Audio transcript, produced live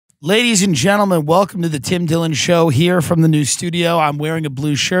Ladies and gentlemen, welcome to the Tim Dillon Show here from the new studio. I'm wearing a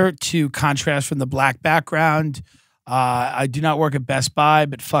blue shirt to contrast from the black background. I do not work at Best Buy,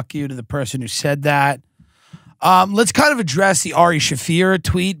 but fuck you to the person who said that. Let's kind of address the Ari Shaffir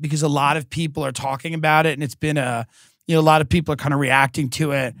tweet because a lot of people are talking about it, and it's been a lot of people are kind of reacting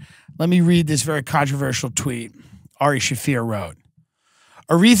to it. Let me read this very controversial tweet Ari Shaffir wrote.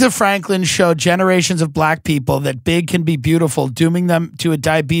 Aretha Franklin showed generations of black people that big can be beautiful, dooming them to a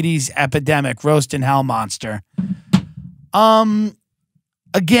diabetes epidemic. Roast in hell, monster. Again,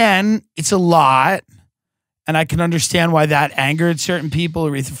 it's a lot, and I can understand why that angered certain people.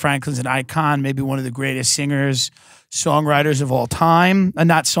 Aretha Franklin's an icon, maybe one of the greatest singers, songwriters of all time.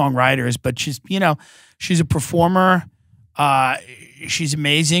 Not songwriters, but she's a performer. She's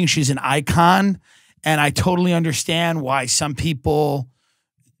amazing. She's an icon, and I totally understand why some people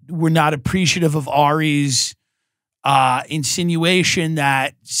were not appreciative of Ari's insinuation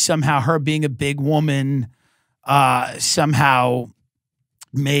that somehow her being a big woman somehow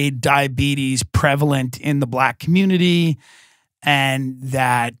made diabetes prevalent in the black community, and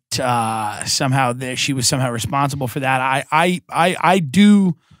that she was somehow responsible for that. I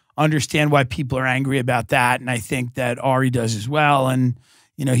do understand why people are angry about that, and I think that Ari does as well. And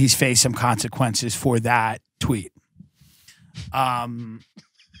he's faced some consequences for that tweet.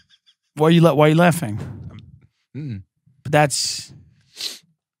 Why are you laughing? But that's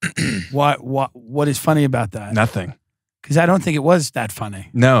what is funny about that? Nothing. Because I don't think it was that funny.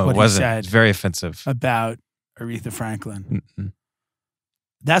 No, it wasn't. It's very offensive about Aretha Franklin.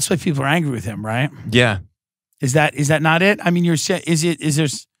 That's why people are angry with him, right? Yeah. Is that not it? I mean, you're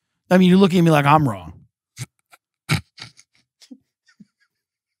looking at me like I'm wrong.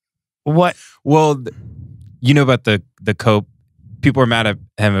 What? Well, you know about the Kobe. People are mad at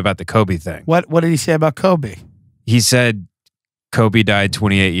him about the Kobe thing. What did he say about Kobe? He said Kobe died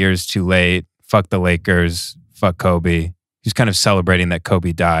 28 years too late. Fuck the Lakers. Fuck Kobe. He's kind of celebrating that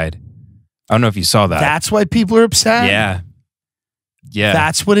Kobe died. I don't know if you saw that. That's why people are upset? Yeah. Yeah.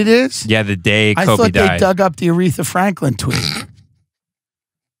 That's what it is? Yeah, the day Kobe died. I thought they dug up the Aretha Franklin tweet.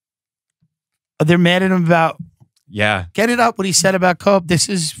 They're mad at him about... Yeah. Get it up what he said about Kobe. This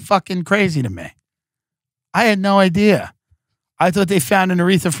is fucking crazy to me. I had no idea. I thought they found an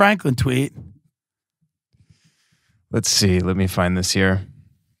Aretha Franklin tweet. Let's see. Let me find this here.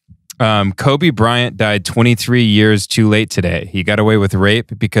 Kobe Bryant died 23 years too late today. He got away with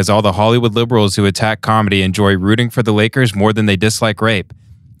rape because all the Hollywood liberals who attack comedy enjoy rooting for the Lakers more than they dislike rape.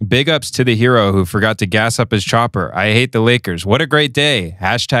 Big ups to the hero who forgot to gas up his chopper. I hate the Lakers. What a great day.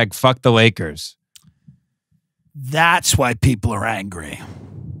 # fuck the Lakers. That's why people are angry.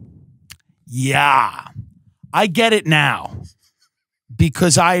 Yeah. I get it now.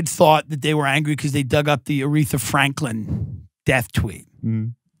 Because I had thought that they were angry because they dug up the Aretha Franklin death tweet.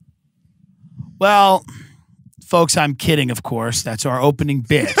 Well, folks, I'm kidding, of course. That's our opening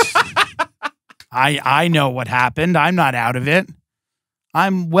bit. I know what happened. I'm not out of it.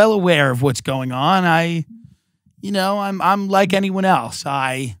 I'm well aware of what's going on. I'm like anyone else.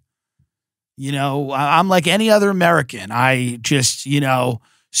 I'm like any other American. I just,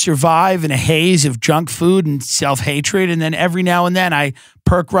 survive in a haze of junk food and self-hatred, and then every now and then I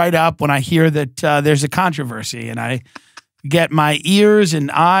perk right up when I hear that there's a controversy, and I get my ears and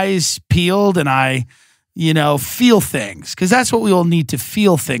eyes peeled, and I feel things, because that's what we all need, to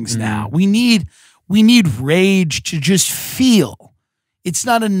feel things now. We need rage to just feel. It's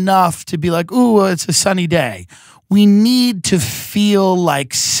not enough to be like, ooh, it's a sunny day. We need to feel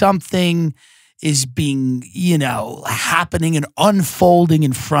like something is being, happening and unfolding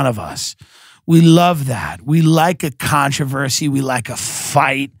in front of us. We love that. We like a controversy. We like a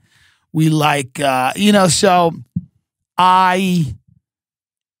fight. We like, so I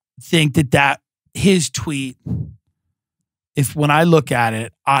think that his tweet, when I look at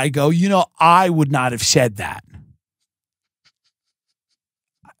it, I go, I would not have said that.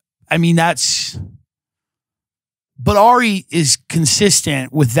 I mean, but Ari is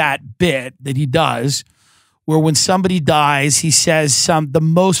consistent with that bit that he does, where when somebody dies, he says the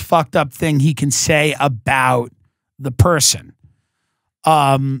most fucked up thing he can say about the person.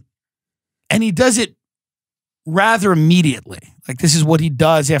 And he does it rather immediately. Like, this is what he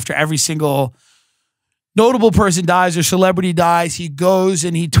does after every single notable person dies or celebrity dies. He goes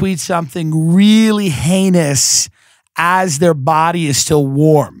and he tweets something really heinous as their body is still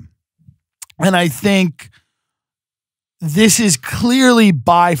warm. And I think this is clearly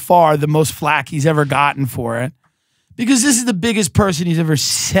by far the most flack he's ever gotten for it, because this is the biggest person he's ever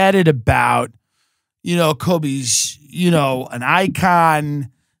said it about. Kobe's, an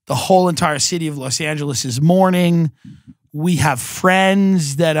icon. The whole entire city of Los Angeles is mourning. We have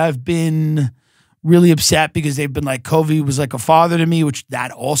friends that have been really upset because they've been like, Kobe was like a father to me, which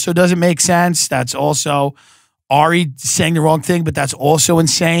that also doesn't make sense. That's also Ari saying the wrong thing, but that's also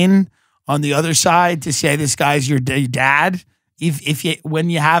insane on the other side to say this guy's your dad. When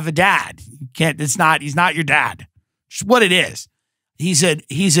you have a dad, you can't, he's not your dad. It's what it is. He's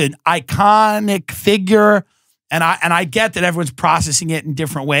an iconic figure. And I get that everyone's processing it in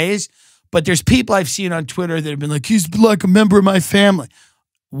different ways, but there's people I've seen on Twitter that have been like, he's like a member of my family.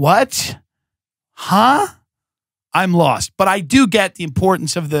 What? Huh? I'm lost. But I do get the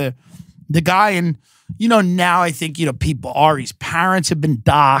importance of the guy. And, now I think, Ari's parents have been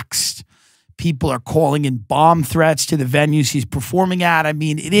doxxed. People are calling in bomb threats to the venues he's performing at. I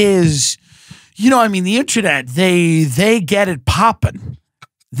mean, it is, the internet, they get it popping.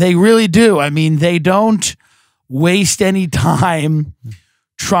 They really do. I mean, they don't waste any time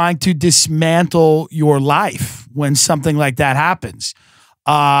trying to dismantle your life when something like that happens.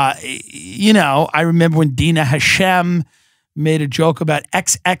 I remember when Dina Hashem made a joke about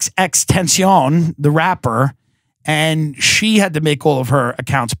XXX the rapper, and she had to make all of her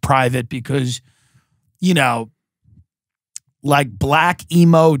accounts private because, like black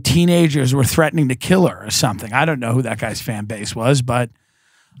emo teenagers were threatening to kill her or something. I don't know who that guy's fan base was, but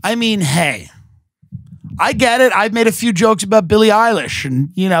I mean, hey, I get it. I've made a few jokes about Billie Eilish,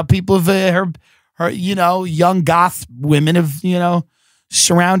 and people have her young goth women have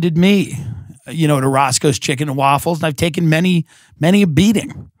surrounded me, to Roscoe's Chicken and Waffles, and I've taken many a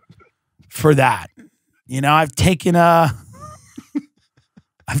beating for that. I've taken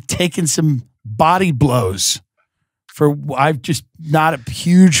some body blows for. I'm just not a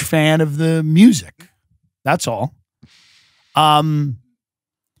huge fan of the music. That's all. Ari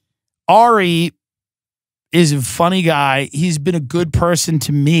is a funny guy. He's been a good person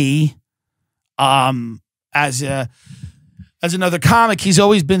to me. As another comic, he's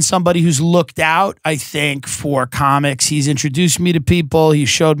always been somebody who's looked out, I think, for comics. He's introduced me to people. He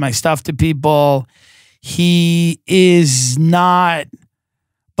showed my stuff to people. He is not,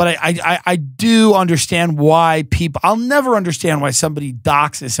 but I do understand why people, I'll never understand why somebody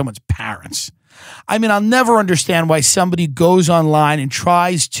doxes someone's parents. I mean, I'll never understand why somebody goes online and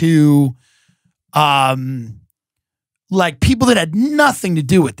tries to, like people that had nothing to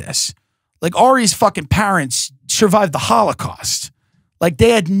do with this. Like Ari's fucking parents survived the Holocaust. Like they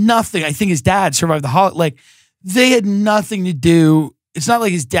had nothing. I think his dad survived the Holocaust. Like they had nothing to do. It's not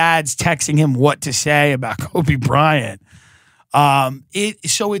like his dad's texting him what to say about Kobe Bryant. So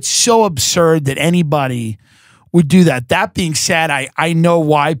it's so absurd that anybody would do that. That being said, I know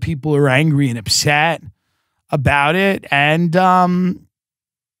why people are angry and upset about it. And,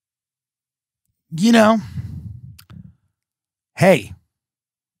 hey,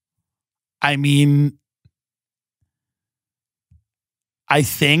 I mean, I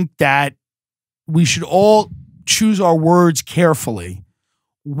think that we should all choose our words carefully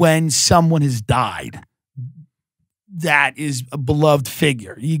when someone has died that is a beloved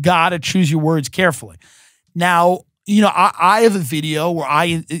figure. You got to choose your words carefully. Now, I have a video where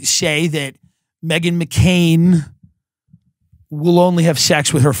I say that Meghan McCain will only have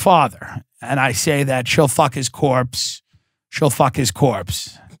sex with her father. And I say that she'll fuck his corpse. She'll fuck his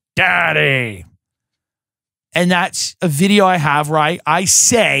corpse. Daddy. And that's a video I have where I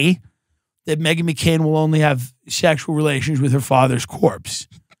say that Meghan McCain will only have sexual relations with her father's corpse.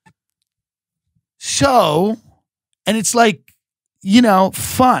 So, and it's like,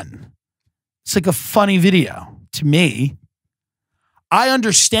 fun. It's like a funny video to me. I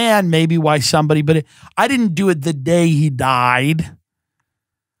understand maybe why somebody, but I didn't do it the day he died.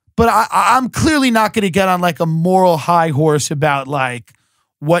 But I'm clearly not going to get on like a moral high horse about like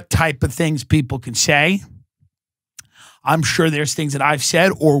what type of things people can say. I'm sure there's things that I've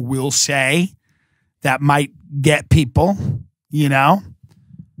said or will say that might get people, What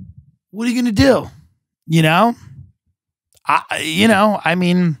are you going to do? I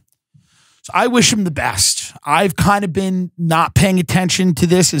mean, so I wish him the best. I've kind of been not paying attention to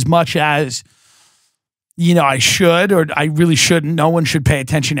this as much as, I should, or I really shouldn't. No one should pay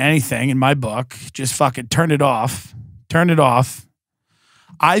attention to anything in my book. Just fucking turn it off. Turn it off.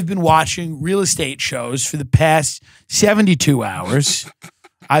 I've been watching real estate shows for the past 72 hours.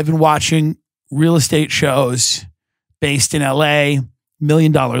 I've been watching real estate shows based in LA, $1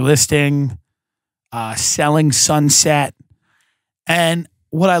 Million Listing, Selling Sunset. And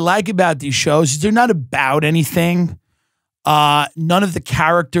what I like about these shows is they're not about anything. None of the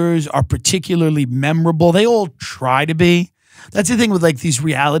characters are particularly memorable. They all try to be. That's the thing with like these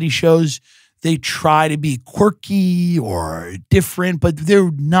reality shows. They try to be quirky or different, but they're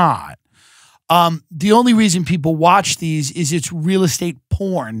not. The only reason people watch these is it's real estate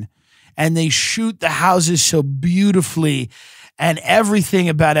porn, and they shoot the houses so beautifully, and everything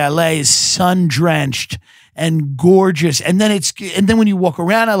about LA is sun-drenched and gorgeous. And then when you walk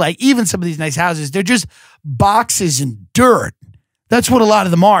around LA, even some of these nice houses, they're just boxes and dirt. That's what a lot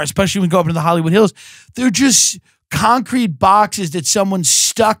of them are, especially when you go up into the Hollywood Hills. They're just concrete boxes that someone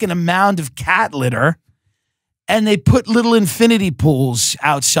stuck in a mound of cat litter, and they put little infinity pools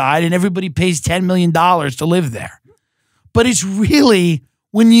outside, and everybody pays $10 million to live there. But it's really,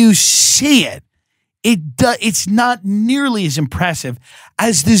 when you see it, it's not nearly as impressive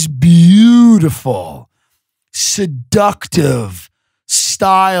as this beautiful, seductive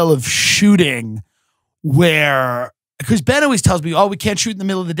style of shooting where, because Ben always tells me, oh, we can't shoot in the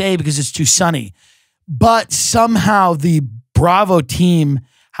middle of the day because it's too sunny. But somehow the Bravo team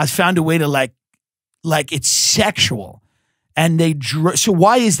has found a way to like it's sexual. And so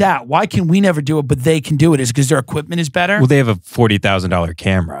why is that? Why can we never do it, but they can do it? Is it because their equipment is better? Well, they have a $40,000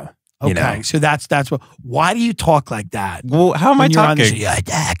 camera. Okay, you know? So that's what. Why do you talk like that? Well, how am I talking?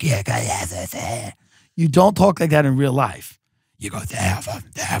 You don't talk like that in real life. You go, they have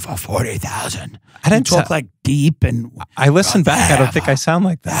a 40,000. I didn't talk like deep and. I listened back. I don't think I sound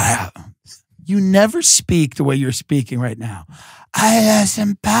like that. You never speak the way you're speaking right now. I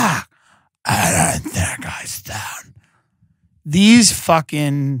listen back. I don't think I sound. These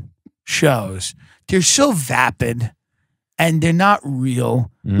fucking shows, they're so vapid and they're not real.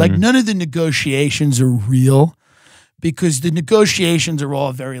 Like none of the negotiations are real because the negotiations are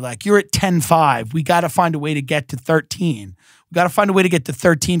all very like, you're at 10-5. We got to find a way to get to 13. We got to find a way to get to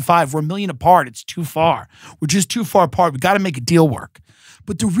 13-5. We're a million apart. It's too far. We're just too far apart. We got to make a deal work.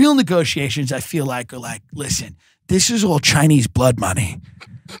 But the real negotiations, I feel like, are like, listen, this is all Chinese blood money.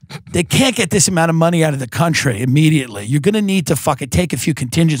 They can't get this amount of money out of the country immediately. You're going to need to fucking take a few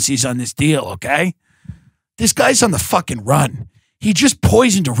contingencies on this deal, okay? This guy's on the fucking run. He just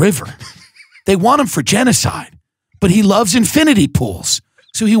poisoned a river. They want him for genocide, but he loves infinity pools.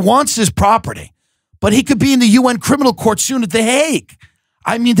 So he wants this property. But he could be in the UN criminal court soon at The Hague.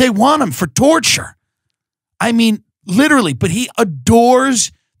 I mean, they want him for torture. I mean, literally, but he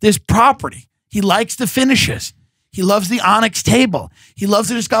adores this property. He likes the finishes. He loves the onyx table. He loves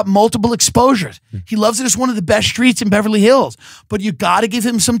that it's got multiple exposures. He loves that it's one of the best streets in Beverly Hills. But you got to give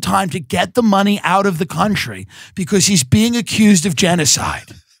him some time to get the money out of the country because he's being accused of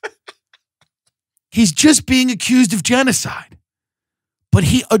genocide. He's just being accused of genocide. But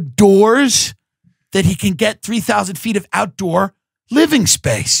he adores that he can get 3,000 feet of outdoor living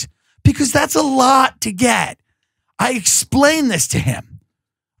space because that's a lot to get. I explained this to him.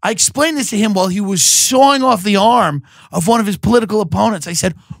 While he was sawing off the arm of one of his political opponents. I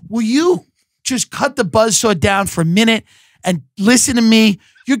said, will you just cut the buzzsaw down for a minute and listen to me?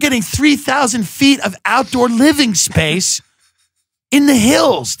 You're getting 3,000 feet of outdoor living space in the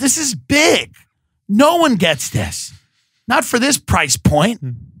hills. This is big. No one gets this. Not for this price point.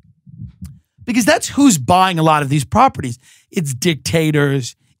 Because that's who's buying a lot of these properties. It's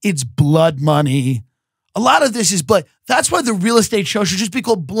dictators. It's blood money. A lot of this is blood. That's why the real estate show should just be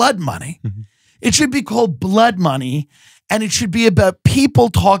called Blood Money. It should be called Blood Money, and it should be about people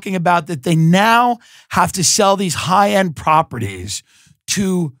talking about that they now have to sell these high-end properties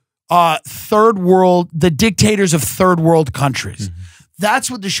to the dictators of third world countries. That's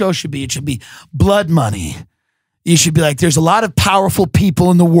what the show should be. It should be Blood Money. You should be like, there's a lot of powerful people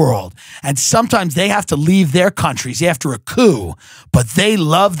in the world, and sometimes they have to leave their countries after a coup, but they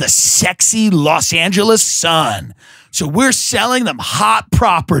love the sexy Los Angeles sun. So we're selling them hot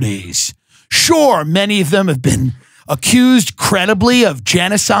properties. Sure, many of them have been accused credibly of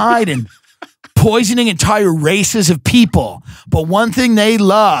genocide and poisoning entire races of people, but one thing they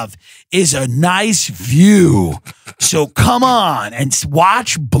love is a nice view. So come on and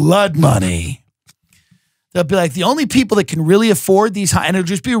watch Blood Money. They'll be like, the only people that can really afford these high, and it'll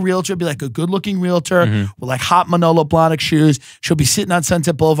just be a realtor, it'll be like a good-looking realtor with like hot Manolo Blahnik shoes. She'll be sitting on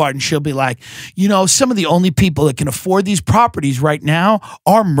Sunset Boulevard and she'll be like, you know, some of the only people that can afford these properties right now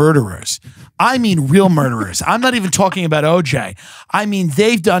are murderers. I mean real murderers. I'm not even talking about OJ. I mean,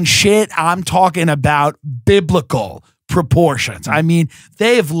 they've done shit. I'm talking about biblical proportions. I mean,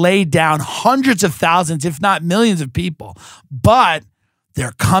 they have laid down hundreds of thousands, if not millions of people, but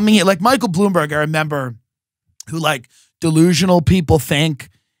they're coming in. Like Michael Bloomberg, I remember, who like delusional people think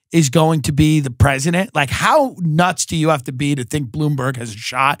is going to be the president. Like how nuts do you have to be to think Bloomberg has a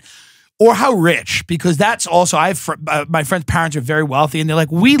shot? Or how rich? Because that's also, my friend's parents are very wealthy and they're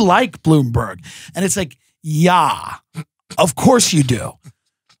like, we like Bloomberg. And it's like, yeah, of course you do.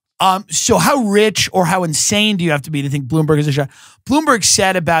 So how rich or how insane do you have to be to think Bloomberg is a shot? Bloomberg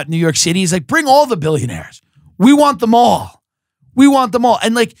said about New York City, he's like, bring all the billionaires. We want them all. We want them all.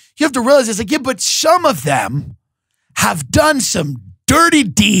 And like, you have to realize it's like, yeah, but some of them have done some dirty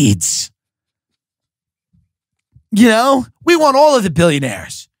deeds. You know, we want all of the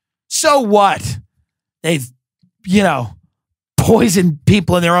billionaires. So what? They've, poisoned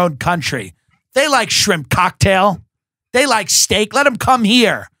people in their own country. They like shrimp cocktail. They like steak. Let them come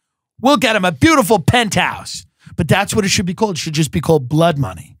here. We'll get them a beautiful penthouse. But that's what it should be called. It should just be called blood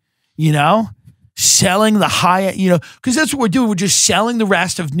money. Selling the high, because that's what we're doing. We're just selling the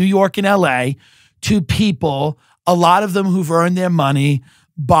rest of New York and LA to people, a lot of them who've earned their money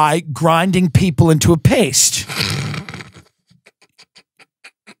by grinding people into a paste.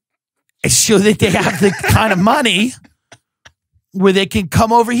 So that they have the kind of money where they can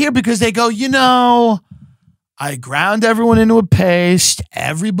come over here because they go, I ground everyone into a paste.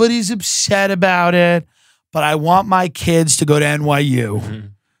 Everybody's upset about it, but I want my kids to go to NYU. Mm-hmm.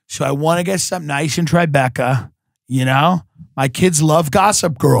 So I want to get something nice in Tribeca. My kids love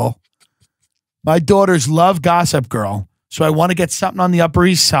Gossip Girl. My daughters love Gossip Girl. So I want to get something on the Upper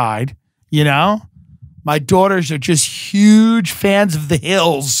East Side. My daughters are just huge fans of The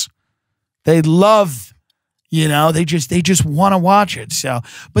Hills. They love, they just want to watch it. So,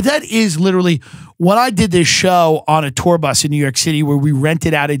 but that is literally when I did this show on a tour bus in New York City where we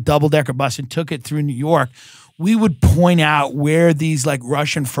rented out a double-decker bus and took it through New York. We would point out where these like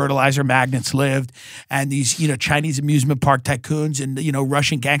Russian fertilizer magnates lived and these, Chinese amusement park tycoons and,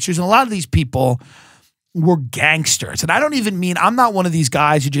 Russian gangsters. And a lot of these people were gangsters. And I don't even mean, I'm not one of these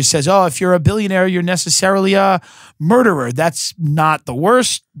guys who just says, oh, if you're a billionaire, you're necessarily a murderer. That's not the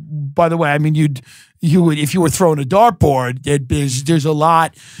worst. By the way, I mean, you would, if you were throwing a dartboard, there's a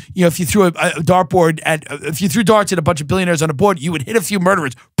lot, if you threw a dartboard if you threw darts at a bunch of billionaires on a board, you would hit a few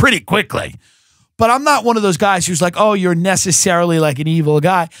murderers pretty quickly. But I'm not one of those guys who's like, oh, you're necessarily like an evil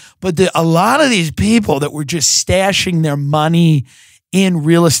guy. But a lot of these people that were just stashing their money in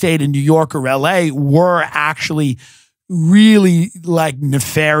real estate in New York or LA were actually really like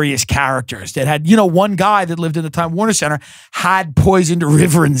nefarious characters that had, one guy that lived in the Time Warner Center had poisoned a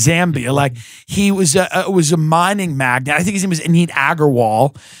river in Zambia. Like he was a mining magnate. I think his name was Anit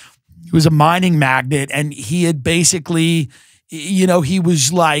Agarwal. He was a mining magnate and he had basically, he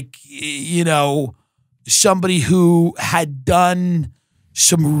was like, somebody who had done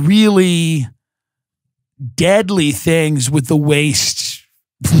some really deadly things with the waste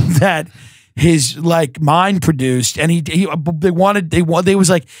that his like mine produced. And he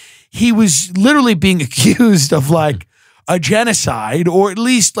was literally being accused of like a genocide or at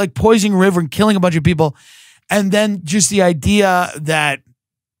least like poisoning a river and killing a bunch of people. And then just the idea that,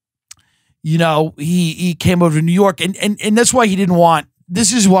 he came over to New York and that's why he didn't want,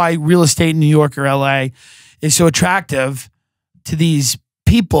 this is why real estate in New York or LA is so attractive to these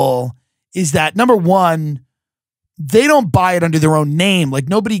people is that number one, they don't buy it under their own name. Like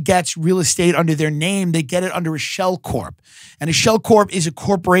nobody gets real estate under their name. They get it under a shell corp. And a shell corp is a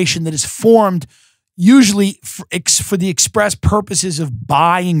corporation that is formed usually for the express purposes of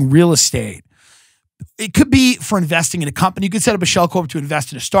buying real estate. It could be for investing in a company. You could set up a shell corp to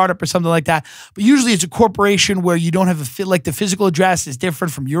invest in a startup or something like that. But usually it's a corporation where you don't have like the physical address is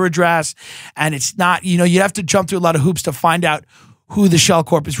different from your address. And it's not, you have to jump through a lot of hoops to find out who the shell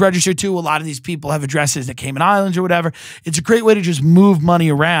corp is registered to. A lot of these people have addresses at Cayman Islands or whatever. It's a great way to just move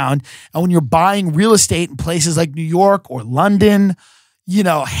money around. And when you're buying real estate in places like New York or London,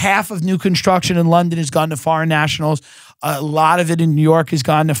 half of new construction in London has gone to foreign nationals. A lot of it in New York has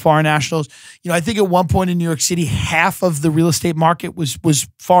gone to foreign nationals. I think at one point in New York City, half of the real estate market was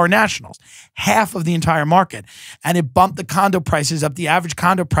foreign nationals, half of the entire market. And it bumped the condo prices up. The average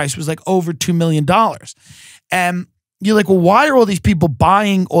condo price was like over $2 million. And you're like, well, why are all these people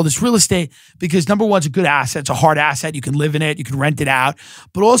buying all this real estate? Because number one, it's a good asset. It's a hard asset. You can live in it. You can rent it out.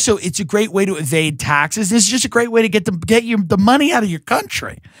 But also, it's a great way to evade taxes. It's just a great way to get the money out of your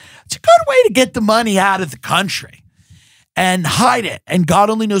country. It's a good way to get the money out of the country and hide it. And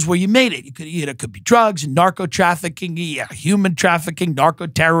God only knows where you made it. It could be drugs and narco trafficking, human trafficking, narco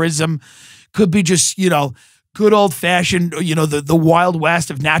terrorism. Could be just, good old fashioned, the Wild West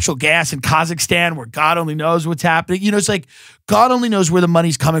of natural gas in Kazakhstan where God only knows what's happening. It's like God only knows where the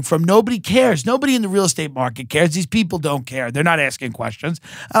money's coming from. Nobody cares. Nobody in the real estate market cares. These people don't care. They're not asking questions.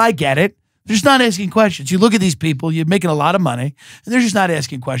 And I get it. They're just not asking questions. You look at these people, you're making a lot of money, and they're just not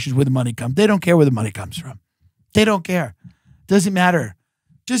asking questions where the money comes. They don't care where the money comes from. They don't care. Doesn't matter.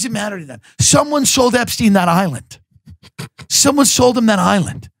 Doesn't matter to them. Someone sold Epstein that island. Someone sold him that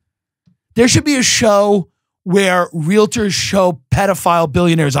island. There should be a show where realtors show pedophile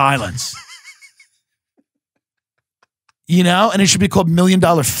billionaires' islands. You know, and it should be called $1 Million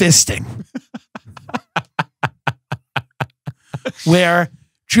Fisting. Where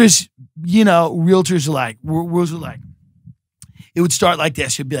just, you know, realtors are like, it would start like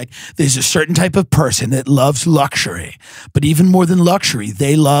this. It'd be like, there's a certain type of person that loves luxury, but even more than luxury,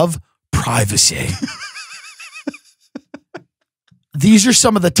 they love privacy. These are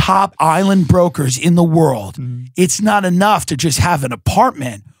some of the top island brokers in the world. It's not enough to just have an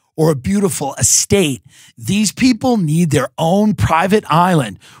apartment or a beautiful estate. These people need their own private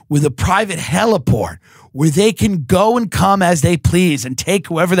island with a private heliport where they can go and come as they please and take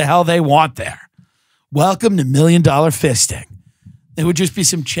whoever the hell they want there. Welcome to $1 Million Fisting. It would just be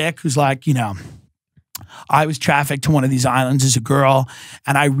some chick who's like, you know, I was trafficked to one of these islands as a girl,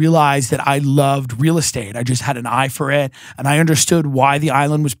 and I realized that I loved real estate. I just had an eye for it, and I understood why the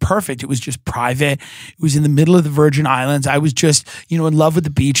island was perfect. It was just private. It was in the middle of the Virgin Islands. I was just, you know, in love with the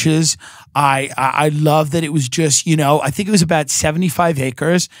beaches. I loved that it was just, you know, I think it was about 75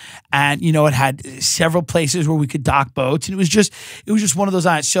 acres, and, you know, it had several places where we could dock boats, and it was just one of those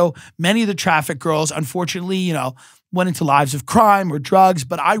islands. So many of the traffic girls, unfortunately, you know, went into lives of crime or drugs,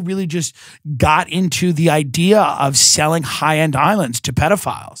 but I really just got into the idea of selling high-end islands to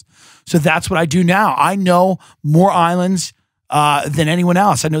pedophiles. So that's what I do now. I know more islands than anyone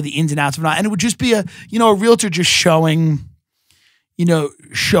else. I know the ins and outs of it. And it would just be a realtor just showing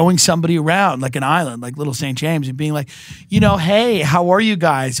somebody around like an island, like Little St. James, and being like, you know, hey, how are you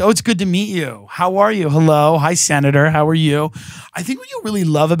guys? Oh, it's good to meet you. How are you? Hello. Hi, Senator. How are you? I think what you really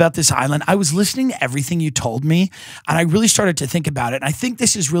love about this island, I was listening to everything you told me, and I really started to think about it. And I think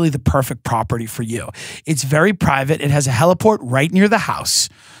this is really the perfect property for you. It's very private. It has a heliport right near the house.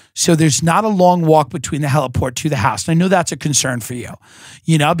 So there's not a long walk between the heliport to the house. And I know that's a concern for you,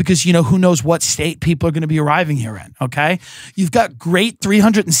 you know, because, you know, who knows what state people are going to be arriving here in, okay? You've got great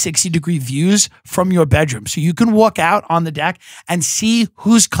 360-degree views from your bedroom. So you can walk out on the deck and see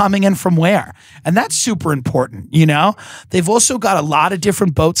who's coming in from where. And that's super important, you know? They've also got a lot of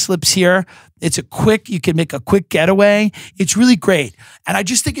different boat slips here. It's you can make a quick getaway. It's really great. And I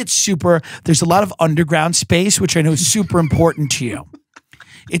just think it's super. There's a lot of underground space, which I know is super important to you.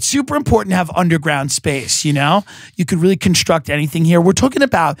 It's super important to have underground space, you know? You could really construct anything here. We're talking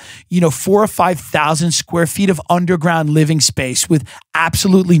about, you know, 4,000 or 5,000 square feet of underground living space with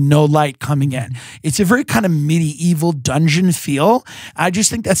absolutely no light coming in. It's a very kind of medieval dungeon feel. I just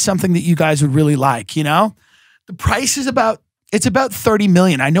think that's something that you guys would really like, you know? The price is about $30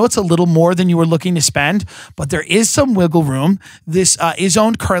 million. I know it's a little more than you were looking to spend, but there is some wiggle room. This is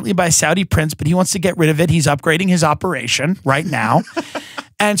owned currently by a Saudi prince, but he wants to get rid of it. He's upgrading his operation right now.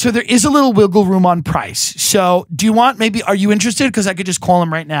 And so there is a little wiggle room on price. So do you want, are you interested? Because I could just call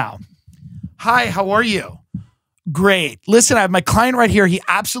him right now. Hi, how are you? Great. Listen, I have my client right here. He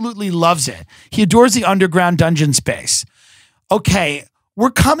absolutely loves it. He adores the underground dungeon space. Okay, we're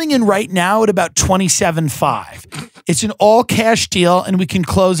coming in right now at about $27.5. It's an all-cash deal, and we can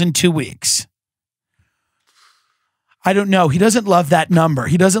close in 2 weeks. I don't know. He doesn't love that number.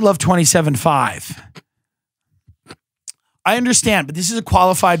 He doesn't love $27.5. I understand, but this is a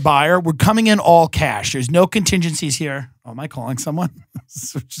qualified buyer. We're coming in all cash. There's no contingencies here. Oh, am I calling someone?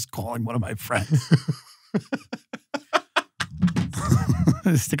 Just calling one of my friends. I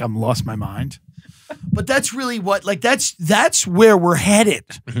just think I'm lost my mind. But that's really what, like, that's where we're headed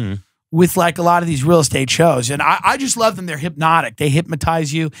with like a lot of these real estate shows. And I just love them. They're hypnotic. They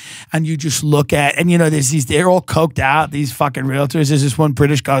hypnotize you, and you just look at, and you know, they're all coked out, these fucking realtors. There's this one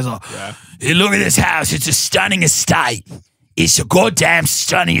British guy's like, hey, look at this house. It's a stunning estate. It's a goddamn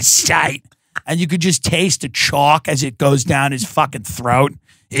stunning estate. And you could just taste the chalk as it goes down his fucking throat.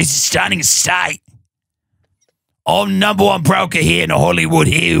 It's a stunning estate. I'm #1 broker here in the Hollywood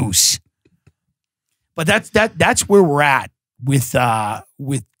Hills. But that's where we're at with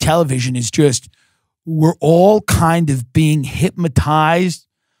television, is just we're all kind of being hypnotized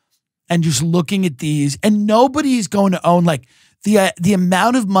and just looking at these, and nobody's going to own, like, the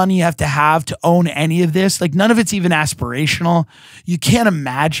amount of money you have to own any of this, like, none of it's even aspirational. You can't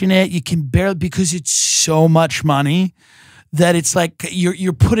imagine it. You can barely, because it's so much money that it's like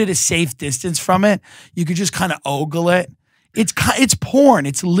you're put at a safe distance from it. You could just kind of ogle it. It's porn.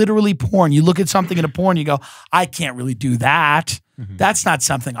 It's literally porn. You look at something in a porn, you go, I can't really do that. That's not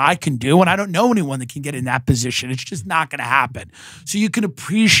something I can do. And I don't know anyone that can get in that position. It's just not going to happen. So you can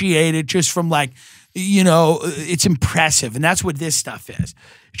appreciate it just from, like, you know, it's impressive. And that's what this stuff is.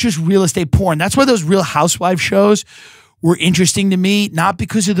 It's just real estate porn. That's why those Real Housewives shows were interesting to me, not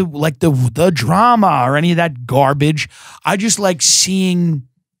because of the drama or any of that garbage. I just like seeing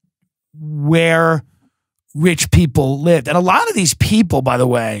where rich people lived. And a lot of these people, by the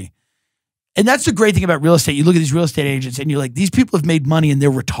way, and that's the great thing about real estate. You look at these real estate agents and you're like, these people have made money and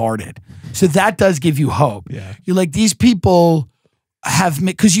they're retarded. So that does give you hope. Yeah. You're like, these people have,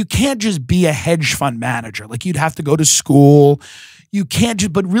 because you can't just be a hedge fund manager. Like you'd have to go to school. You can't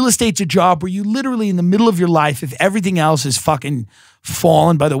just, but real estate's a job where you literally in the middle of your life, if everything else is fucking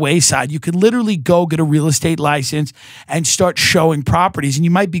fallen by the wayside, you could literally go get a real estate license and start showing properties and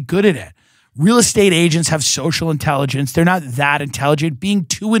you might be good at it. Real estate agents have social intelligence. They're not that intelligent. Being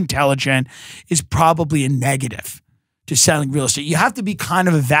too intelligent is probably a negative to selling real estate. You have to be kind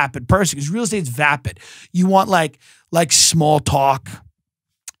of a vapid person because real estate's vapid. You want like small talk.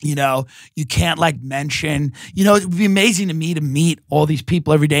 You know, you can't like mention, you know, it would be amazing to me to meet all these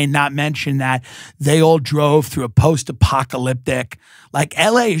people every day and not mention that they all drove through a post-apocalyptic, like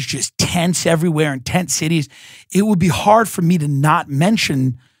LA is just tense everywhere in tent cities. It would be hard for me to not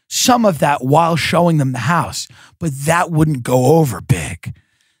mention some of that while showing them the house, but that wouldn't go over big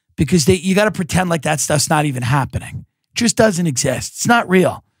because you got to pretend like that stuff's not even happening. It just doesn't exist. It's not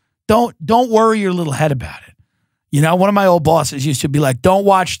real. Don't worry your little head about it. You know, one of my old bosses used to be like, don't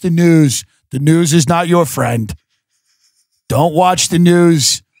watch the news. The news is not your friend. Don't watch the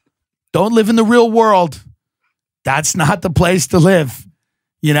news. Don't live in the real world. That's not the place to live.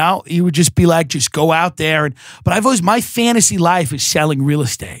 You know, he would just be like, just go out there. But I've always, my fantasy life is selling real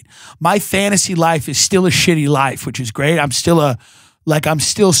estate. My fantasy life is still a shitty life, which is great. I'm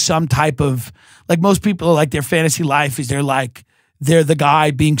still some type of, like most people, like their fantasy life is they're the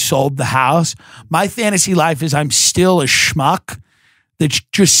guy being sold the house. My fantasy life is I'm still a schmuck that's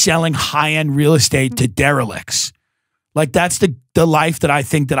just selling high-end real estate to derelicts. Like that's the life that I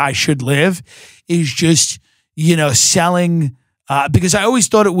think that I should live is just, you know, selling, because I always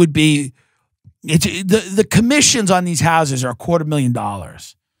thought it would be, the commissions on these houses are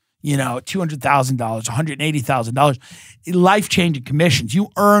 $250,000. You know, $200,000, $180,000, life-changing commissions. You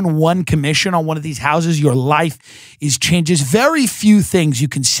earn one commission on one of these houses, your life is changed. There's very few things you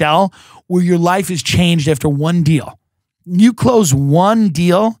can sell where your life is changed after one deal. You close one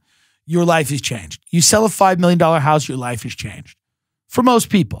deal, your life is changed. You sell a $5 million house, your life is changed for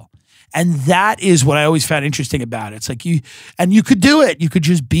most people. And that is what I always found interesting about it. It's like you could do it. You could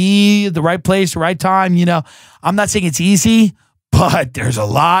just be the right place, the right time. You know, I'm not saying it's easy, but there's a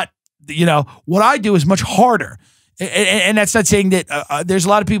lot, you know, what I do is much harder. And that's not saying that there's a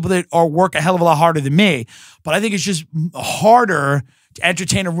lot of people that work a hell of a lot harder than me, but I think it's just harder to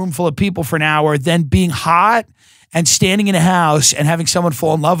entertain a room full of people for an hour than being hot and standing in a house and having someone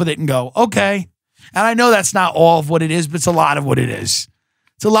fall in love with it and go, okay. And I know that's not all of what it is, but it's a lot of what it is.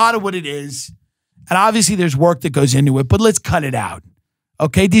 It's a lot of what it is. And obviously there's work that goes into it, but let's cut it out.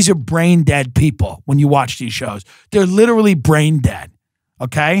 Okay, these are brain dead people when you watch these shows. They're literally brain dead.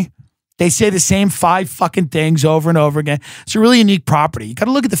 Okay? They say the same 5 fucking things over and over again. It's a really unique property. You got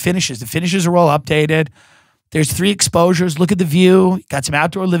to look at the finishes. The finishes are all updated. There's 3 exposures. Look at the view. You got some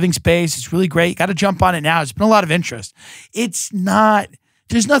outdoor living space. It's really great. You got to jump on it now. It's been a lot of interest. It's not,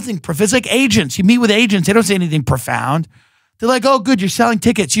 there's nothing, it's like agents. You meet with agents. They don't say anything profound. They're like, oh, good, you're selling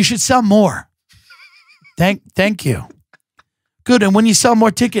tickets. You should sell more. Thank you. Good, and when you sell more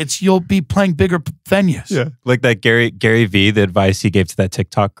tickets, you'll be playing bigger venues. Yeah, like that Gary V, the advice he gave to that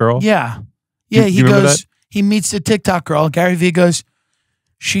TikTok girl. Yeah. He goes, he meets the TikTok girl. Gary V goes,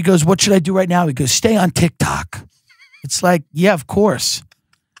 she goes, what should I do right now? He goes, stay on TikTok. It's like, yeah, of course.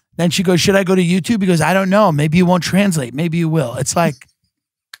 Then she goes, should I go to YouTube? He goes, I don't know. Maybe you won't translate. Maybe you will. It's like,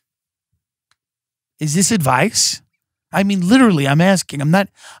 is this advice? I mean, literally, I'm asking. I'm not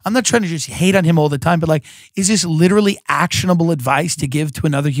trying to just hate on him all the time, but like, is this literally actionable advice to give to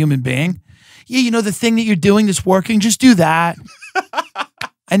another human being? Yeah, you know, the thing that you're doing that's working, just do that.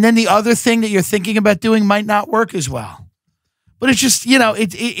 And then the other thing that you're thinking about doing might not work as well. But it's just, you know,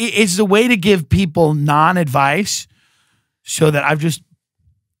 it's the way to give people non-advice so that I've just,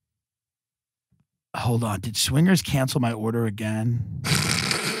 hold on. Did Swingers cancel my order again?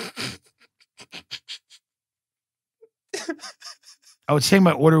 I would say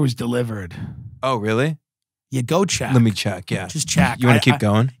my order was delivered. Oh, really? Yeah, go check. Let me check, yeah. Just check. You want to keep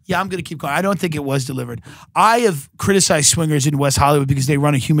going? Yeah, I'm going to keep going. I don't think it was delivered. I have criticized Swingers in West Hollywood because they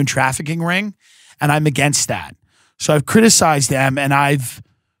run a human trafficking ring, and I'm against that. So I've criticized them, and I've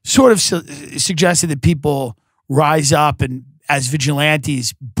sort of suggested that people rise up and, as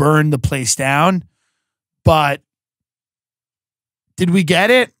vigilantes, burn the place down. But did we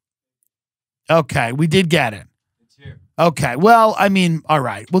get it? Okay, we did get it. Okay, well, I mean, all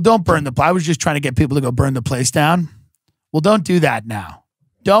right. Well, don't burn the place. I was just trying to get people to go burn the place down. Well, don't do that now.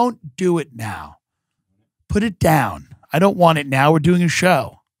 Don't do it now. Put it down. I don't want it now. We're doing a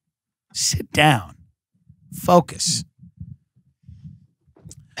show. Sit down. Focus.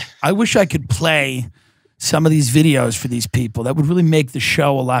 I wish I could play some of these videos for these people. That would really make the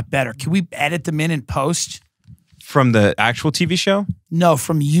show a lot better. Can we edit them in and post? From the actual TV show? No,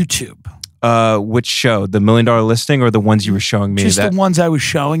 from YouTube. Which show? The $1 Million Listing or the ones you were showing me? Just the ones I was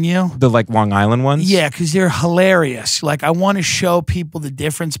showing you. The like Long Island ones? Yeah, because they're hilarious. Like I want to show people the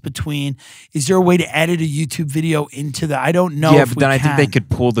difference between, is there a way to edit a YouTube video into the, I don't know. Yeah, but then I think they could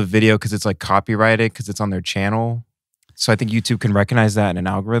pull the video because it's like copyrighted because it's on their channel. So I think YouTube can recognize that in an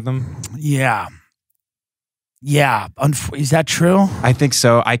algorithm. Yeah. Yeah. Is that true? I think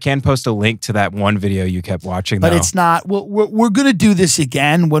so. I can post a link to that one video you kept watching, but though. It's not. We're going to do this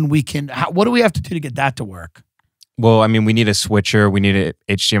again when we can. What do we have to do to get that to work? Well, I mean, we need a switcher. We need an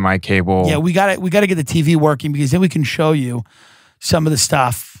HDMI cable. Yeah, we got to get the TV working because then we can show you some of the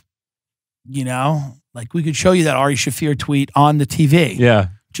stuff, you know? Like we could show you that Ari Shaffir tweet on the TV. Yeah.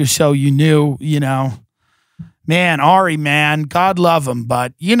 Just so you knew, you know. Man, Ari, man, God love him.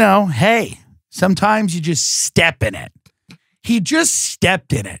 But, you know, hey. Sometimes you just step in it. He just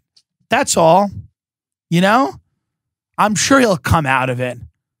stepped in it. That's all. You know? I'm sure he'll come out of it.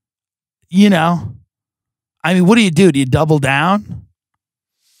 You know? I mean, what do? Do you double down?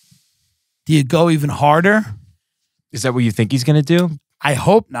 Do you go even harder? Is that what you think he's going to do? I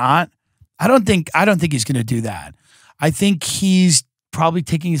hope not. I don't think he's going to do that. I think he's probably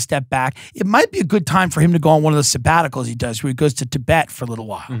taking a step back. It might be a good time for him to go on one of the sabbaticals he does where he goes to Tibet for a little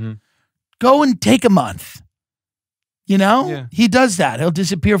while. Mm-hmm. Go and take a month. You know? Yeah. He does that. He'll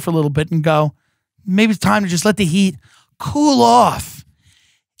disappear for a little bit and go, maybe it's time to just let the heat cool off.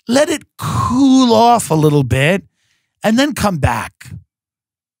 Let it cool off a little bit and then come back.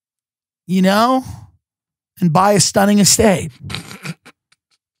 You know? And buy a stunning estate.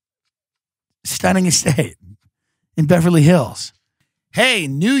 Stunning estate in Beverly Hills. Hey,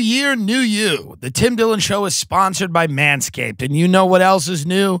 new year, new you. The Tim Dillon Show is sponsored by Manscaped. And you know what else is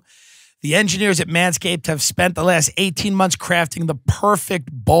new? The engineers at Manscaped have spent the last 18 months crafting the perfect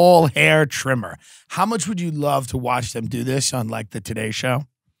ball hair trimmer. How much would you love to watch them do this on like the Today Show?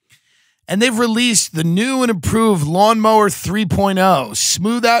 And they've released the new and improved Lawnmower 3.0.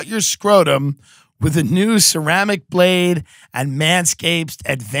 Smooth out your scrotum with a new ceramic blade and Manscaped's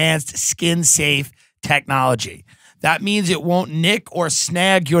advanced skin-safe technology. That means it won't nick or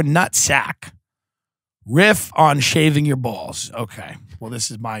snag your nutsack. Riff on shaving your balls. Okay. Well,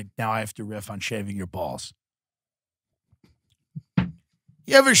 this is now I have to riff on shaving your balls.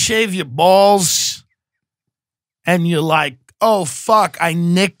 You ever shave your balls and you're like, oh, fuck, I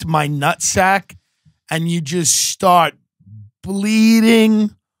nicked my nutsack, and you just start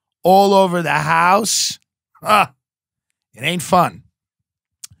bleeding all over the house? It ain't fun.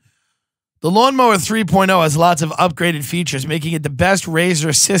 The Lawnmower 3.0 has lots of upgraded features, making it the best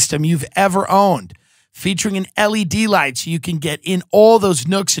razor system you've ever owned. Featuring an LED light so you can get in all those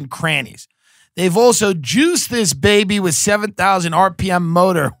nooks and crannies. They've also juiced this baby with 7,000 RPM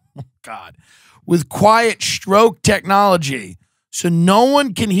motor, oh God, with quiet stroke technology so no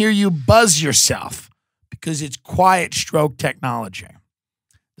one can hear you buzz yourself because it's quiet stroke technology.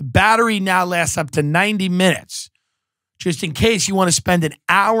 The battery now lasts up to 90 minutes, just in case you want to spend an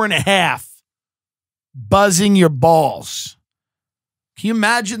hour and a half buzzing your balls. Can you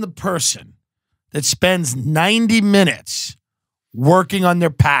imagine the person that spends 90 minutes working on their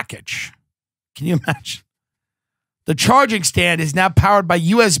package? Can you imagine? The charging stand is now powered by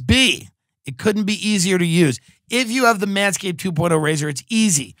USB. It couldn't be easier to use. If you have the Manscaped 2.0 razor, it's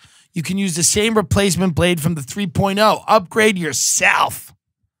easy. You can use the same replacement blade from the 3.0. Upgrade yourself.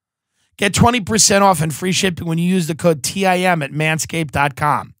 Get 20% off and free shipping when you use the code TIM at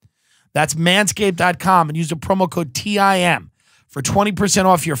manscaped.com. That's manscaped.com and use the promo code TIM for 20%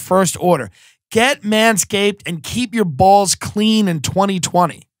 off your first order. Get Manscaped and keep your balls clean in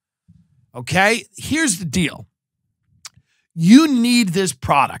 2020. Okay? Here's the deal. You need this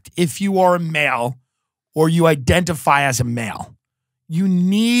product if you are a male or you identify as a male. You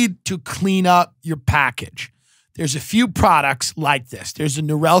need to clean up your package. There's a few products like this. There's a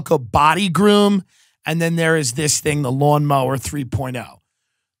Norelco Body Groom, and then there is this thing, the Lawnmower 3.0.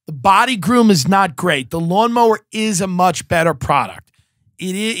 The Body Groom is not great. The Lawnmower is a much better product.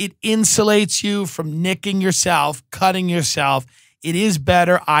 It insulates you from nicking yourself, cutting yourself. It is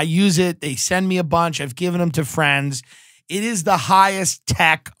better. I use it. They send me a bunch. I've given them to friends. It is the highest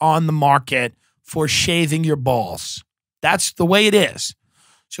tech on the market for shaving your balls. That's the way it is.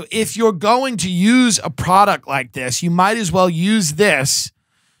 So if you're going to use a product like this, you might as well use this.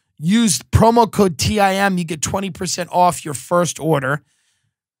 Use promo code TIM. You get 20% off your first order.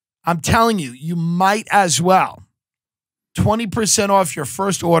 I'm telling you, you might as well. 20% off your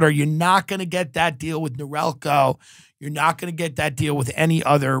first order. You're not going to get that deal with Norelco. You're not going to get that deal with any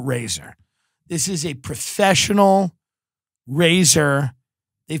other razor. This is a professional razor.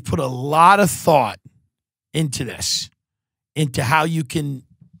 They've put a lot of thought into this, into how you can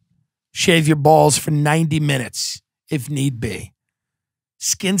shave your balls for 90 minutes if need be.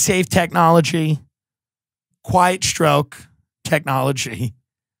 Skin safe technology, quiet stroke technology.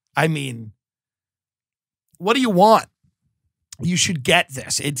 I mean, what do you want? You should get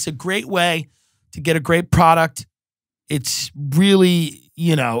this. It's a great way to get a great product. It's really,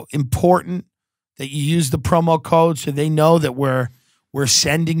 important that you use the promo code so they know that we're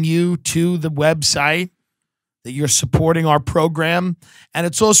sending you to the website, that you're supporting our program. And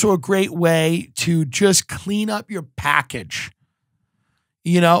it's also a great way to just clean up your package.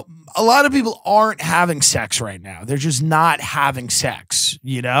 A lot of people aren't having sex right now. They're just not having sex,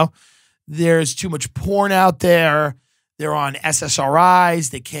 There's too much porn out there. They're on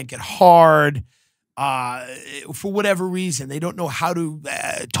SSRIs. They can't get hard for whatever reason. They don't know how to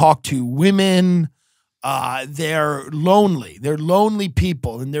talk to women. They're lonely. They're lonely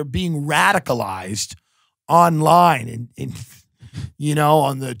people, and they're being radicalized online and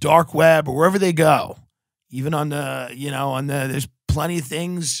on the dark web or wherever they go. Even on the, there's plenty of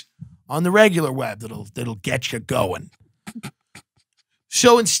things on the regular web that'll get you going.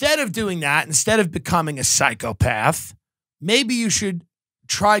 So instead of doing that, instead of becoming a psychopath, maybe you should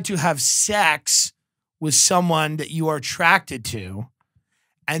try to have sex with someone that you are attracted to,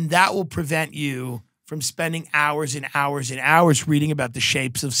 and that will prevent you from spending hours and hours and hours reading about the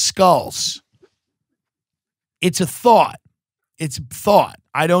shapes of skulls. It's a thought. It's a thought.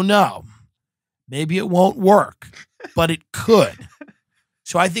 I don't know. Maybe it won't work, but it could.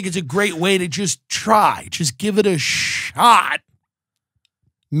 So I think it's a great way to just try. Just give it a shot.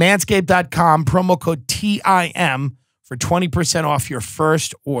 Manscaped.com, promo code TIM for 20% off your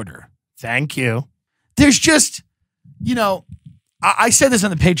first order. Thank you. There's just, I said this on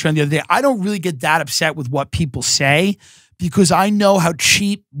the Patreon the other day. I don't really get that upset with what people say because I know how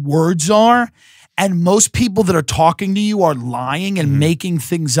cheap words are. And most people that are talking to you are lying and making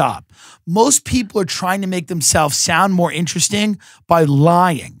things up. Most people are trying to make themselves sound more interesting by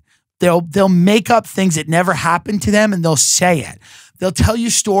lying. They'll make up things that never happened to them and they'll say it. They'll tell you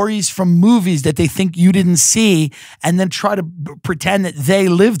stories from movies that they think you didn't see and then try to pretend that they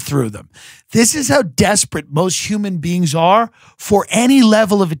lived through them. This is how desperate most human beings are for any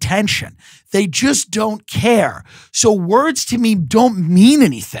level of attention. They just don't care. So words to me don't mean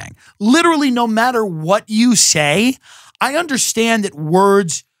anything. Literally, no matter what you say, I understand that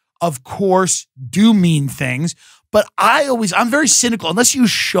words, of course, do mean things. But I'm very cynical. Unless you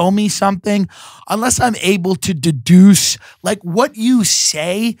show me something, unless I'm able to deduce, like what you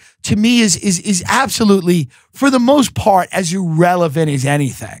say to me is absolutely, for the most part, as irrelevant as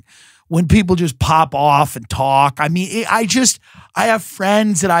anything. When people just pop off and talk, I mean, I have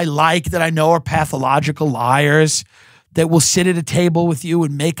friends that I like that I know are pathological liars that will sit at a table with you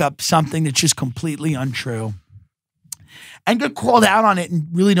and make up something that's just completely untrue and get called out on it and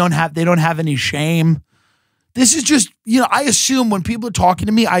really don't have any shame. This is just, I assume when people are talking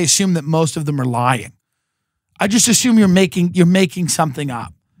to me, I assume that most of them are lying. I just assume you're making something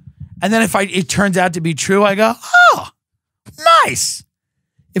up. And then if it turns out to be true, I go, oh, nice.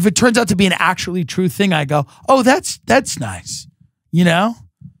 If it turns out to be an actually true thing, I go, oh, that's nice.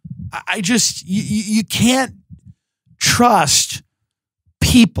 I just, you can't trust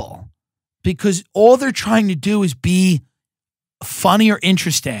people because all they're trying to do is be funny or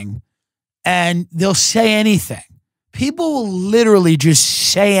interesting. And they'll say anything. People will literally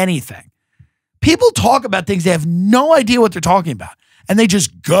just say anything. People talk about things they have no idea what they're talking about, and they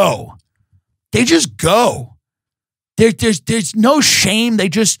just go. They just go. There's no shame. They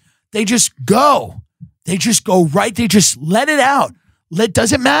just go. They just go right. They just let it out. It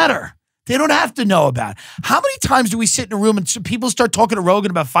doesn't matter. They don't have to know about it. How many times do we sit in a room and people start talking to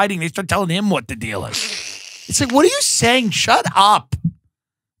Rogan about fighting? They start telling him what the deal is. It's like, what are you saying? Shut up.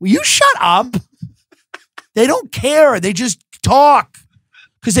 Will you shut up? They don't care. They just talk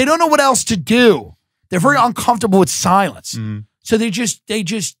because they don't know what else to do. They're very uncomfortable with silence. So they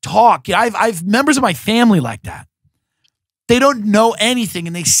just talk. I've members of my family like that. They don't know anything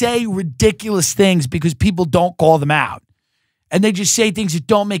and they say ridiculous things because people don't call them out. And they just say things that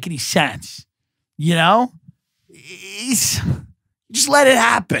don't make any sense. Just let it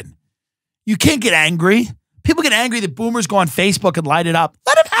happen. You can't get angry. People get angry that boomers go on Facebook and light it up.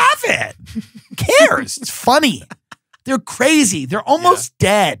 Let them have it. Who cares? It's funny. They're crazy. They're almost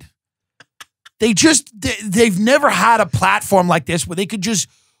dead. They've never had a platform like this where they could just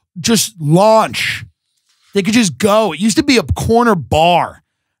launch They could just go. It used to be a corner bar.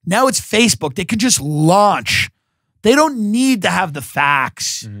 Now it's Facebook. They could just launch. They don't need to have the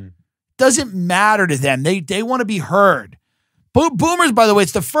facts. Doesn't matter to them. They want to be heard. Boomers, by the way,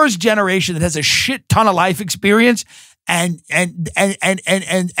 it's the first generation that has a shit ton of life experience and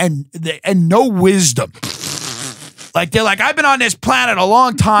no wisdom. Like they're like, I've been on this planet a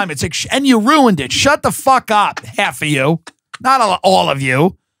long time. It's like, and you ruined it. Shut the fuck up, half of you. Not all of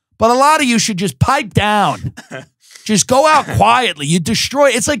you, but a lot of you should just pipe down. Just go out quietly. You destroy.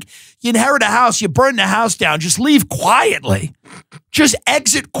 It's like you inherit a house. You burn the house down. Just leave quietly. Just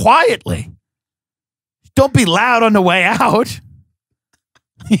exit quietly. Don't be loud on the way out.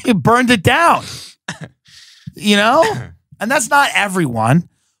 You burned it down. You know? And that's not everyone.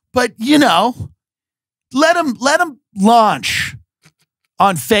 But, you know, let them launch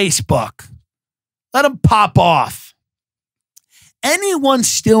on Facebook. Let them pop off. Anyone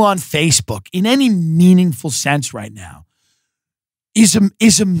still on Facebook in any meaningful sense right now is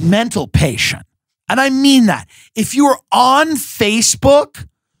a mental patient. And I mean that. If you're on Facebook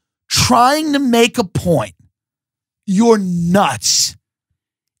trying to make a point, you're nuts.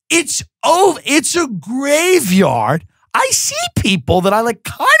 It's a graveyard. I see people that I like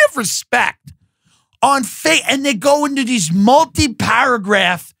kind of respect on and they go into these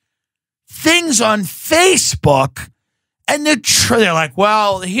multi-paragraph things on Facebook. And they're like,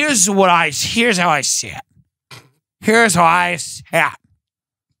 well, here's how I see it. Here's how I see it.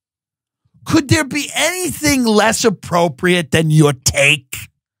 Could there be anything less appropriate than your take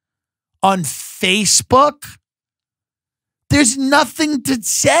on Facebook? There's nothing to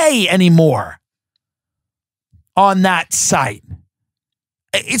say anymore on that site.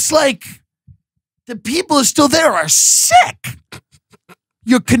 It's like the people who are still there are sick.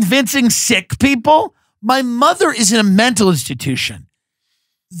 You're convincing sick people? My mother is in a mental institution.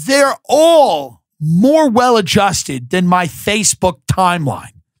 They're all more well-adjusted than my Facebook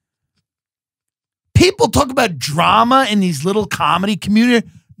timeline. People talk about drama in these little comedy communities.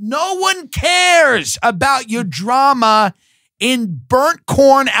 No one cares about your drama in Burnt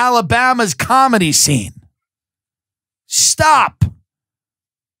Corn, Alabama's comedy scene. Stop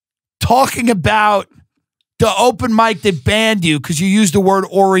talking about the open mic that banned you because you used the word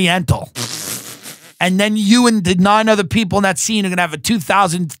Oriental. And then you and the 9 other people in that scene are going to have a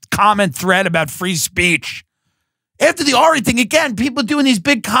 2,000 comment thread about free speech. After the Ari thing, again, people doing these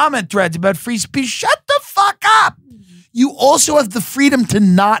big comment threads about free speech. Shut the fuck up. You also have the freedom to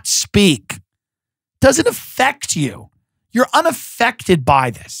not speak. Doesn't affect you. You're unaffected by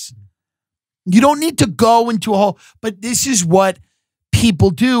this. You don't need to go into a whole, but this is what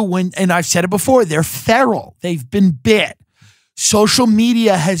people do and I've said it before, they're feral. They've been bit. Social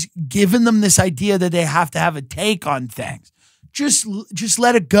media has given them this idea that they have to have a take on things. Just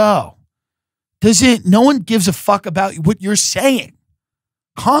let it go. No one gives a fuck about what you're saying.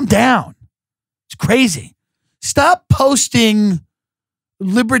 Calm down. It's crazy. Stop posting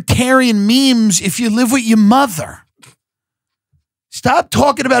libertarian memes if you live with your mother. Stop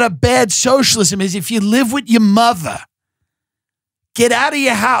talking about how bad socialism is if you live with your mother. Get out of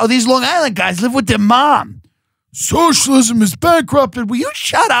your house. These Long Island guys live with their mom. Socialism is bankrupted. Will you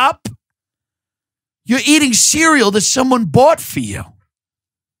shut up? You're eating cereal that someone bought for you.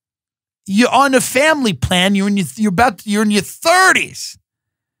 You're on a family plan. You're in your 30s.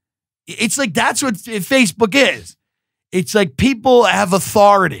 It's like that's what Facebook is. It's like people have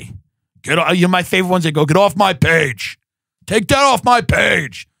authority. My favorite ones. They go, get off my page. Take that off my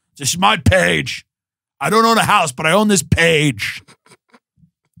page. This is my page. I don't own a house, but I own this page.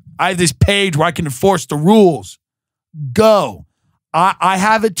 I have this page where I can enforce the rules. Go. I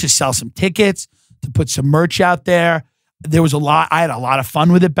have it to sell some tickets, to put some merch out there. There was I had a lot of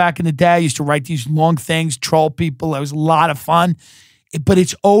fun with it back in the day. I used to write these long things, troll people. It was a lot of fun, but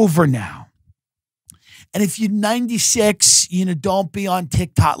it's over now. And if you're 96, don't be on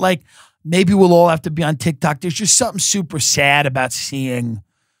TikTok. Like maybe we'll all have to be on TikTok. There's just something super sad about seeing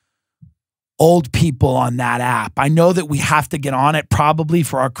old people on that app. I know that we have to get on it probably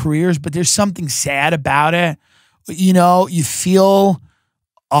for our careers, but there's something sad about it. You feel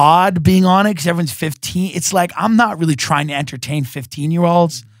odd being on it because everyone's 15. It's like, I'm not really trying to entertain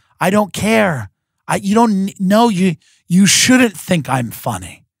 15-year-olds. I don't care. You shouldn't think I'm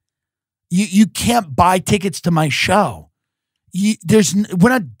funny. You can't buy tickets to my show. We're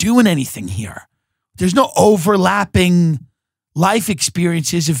not doing anything here. There's no overlapping life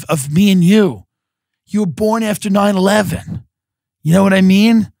experiences of me and you. You were born after 9/11. You know what I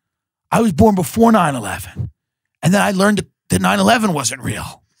mean? I was born before 9/11. And then I learned that 9/11 wasn't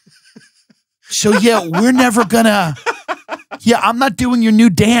real. So we're never gonna, I'm not doing your new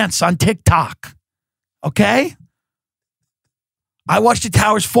dance on TikTok. Okay? I watched the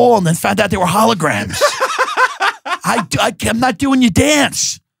towers fall and then found out they were holograms. I'm not doing your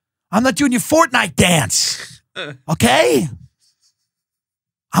dance. I'm not doing your Fortnite dance. Okay?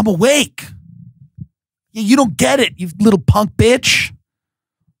 I'm awake. You don't get it, you little punk bitch.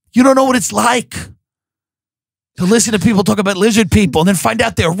 You don't know what it's like to listen to people talk about lizard people and then find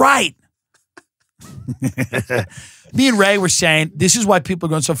out they're right. Me and Ray were saying, this is why people are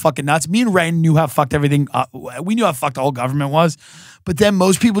going so fucking nuts. Me and Ray knew how fucked everything, we knew how fucked the whole government was, but then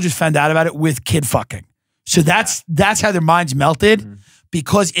most people just found out about it with kid fucking. So that's how their minds melted.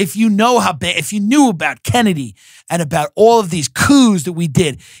 Because if you know how bad, if you knew about Kennedy and about all of these coups that we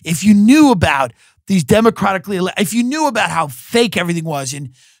did, if you knew about these democratically, if you knew about how fake everything was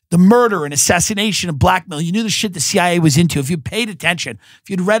and the murder and assassination and blackmail, you knew the shit the CIA was into. If you paid attention, if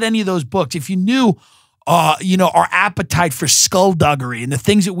you'd read any of those books, if you knew, our appetite for skullduggery and the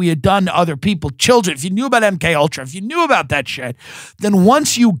things that we had done to other people, children, if you knew about MK Ultra, if you knew about that shit, then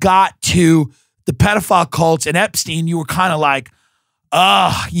once you got to the pedophile cults and Epstein, you were kind of like,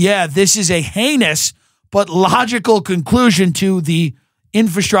 yeah, this is a heinous but logical conclusion to the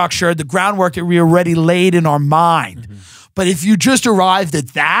infrastructure, the groundwork that we already laid in our mind. But if you just arrived at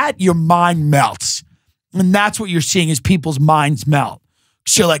that, your mind melts. And that's what you're seeing is people's minds melt.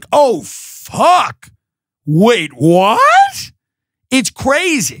 So you're like, oh, fuck. Wait, what? It's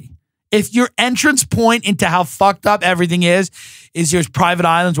crazy. If your entrance point into how fucked up everything is there's private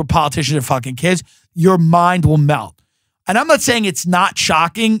islands where politicians are fucking kids, your mind will melt. And I'm not saying it's not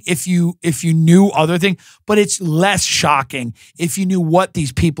shocking if you knew other things, but it's less shocking if you knew what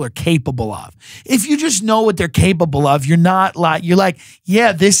these people are capable of. If you just know what they're capable of, you're like,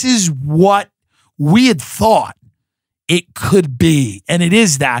 yeah, this is what we had thought it could be. And it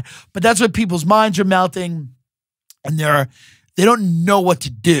is that. But that's what people's minds are melting and they don't know what to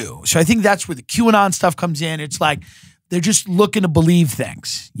do. So I think that's where the QAnon stuff comes in. It's like, they're just looking to believe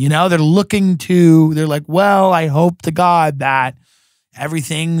things, they're like, well, I hope to God that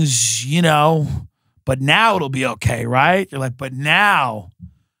everything's, but now it'll be okay, right? They're like, but now,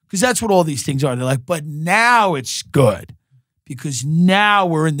 because that's what all these things are. They're like, but now it's good because now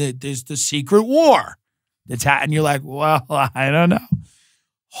there's the secret war that's happening. And you're like, well, I don't know.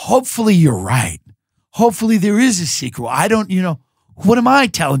 Hopefully you're right. Hopefully there is a secret war. I don't, what am I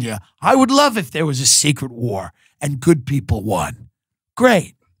telling you? I would love if there was a secret war and good people won.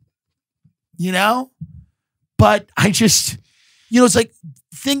 Great. But I just, it's like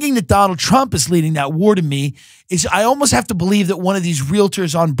thinking that Donald Trump is leading that war to me is I almost have to believe that one of these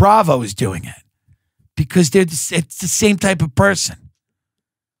realtors on Bravo is doing it because it's the same type of person.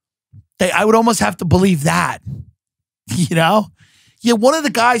 I would almost have to believe that, Yeah, one of the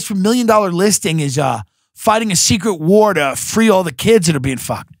guys from $1 Million Listing is fighting a secret war to free all the kids that are being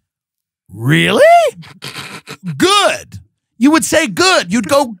fucked. Really? Good. You would say good. You'd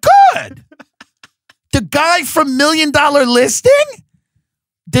go, good. The guy from $1 Million Listing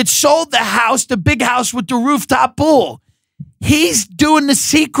that sold the house, the big house with the rooftop pool, he's doing the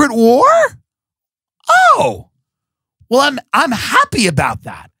secret war? Oh. Well, I'm happy about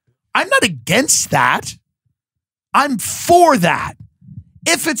that. I'm not against that. I'm for that.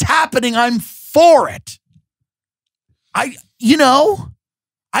 If it's happening, I'm for it. I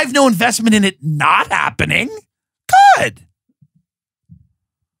have no investment in it not happening. Good.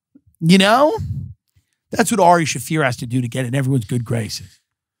 That's what Ari Shaffir has to do to get in everyone's good graces.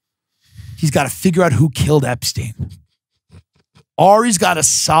 He's got to figure out who killed Epstein. Ari's got to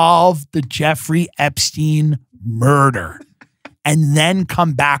solve the Jeffrey Epstein murder and then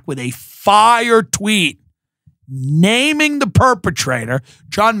come back with a fire tweet naming the perpetrator.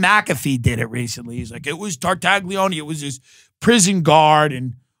 John McAfee did it recently. He's like, it was Tartaglione. It was his prison guard,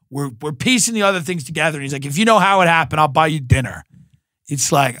 and we're piecing the other things together. And he's like, if you know how it happened, I'll buy you dinner.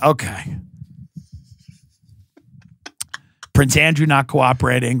 It's like, okay. Prince Andrew not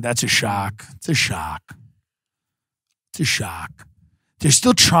cooperating. That's a shock. It's a shock. It's a shock. They're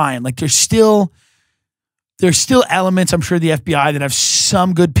still trying. Like there's still elements, I'm sure, the FBI that have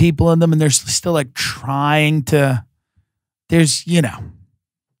some good people in them, and they're still like trying to,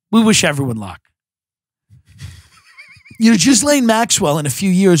 we wish everyone luck. Ghislaine Maxwell in a few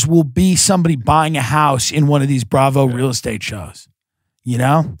years will be somebody buying a house in one of these Bravo real estate shows.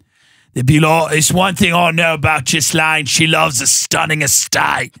 They'd be like, it's one thing I know about Ghislaine. She loves a stunning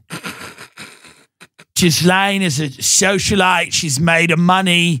estate. Ghislaine is a socialite. She's made of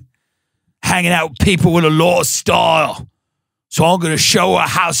money, hanging out with people with a lot of style. So I'm going to show her a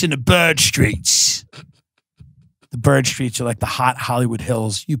house in the Bird Streets. The Bird Streets are like the hot Hollywood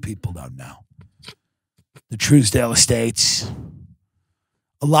Hills. You people don't know. The Truesdale Estates.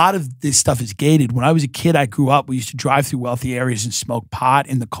 a lot of this stuff is gated. When I was a kid, I grew up, we used to drive through wealthy areas and smoke pot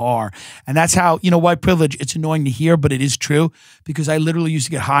in the car. And that's how, white privilege, it's annoying to hear, but it is true, because I literally used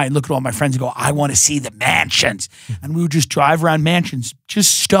to get high and look at all my friends and go, I want to see the mansions. And we would just drive around mansions,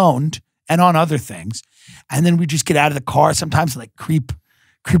 just stoned and on other things. And then we'd just get out of the car, sometimes like creep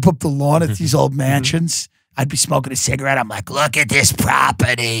up the lawn at these old mansions. I'd be smoking a cigarette. I'm like, look at this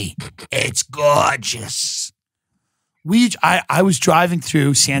property. It's gorgeous. I was driving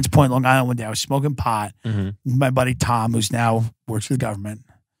through Sands Point, Long Island one day. I was smoking pot with my buddy Tom, who's now works for the government.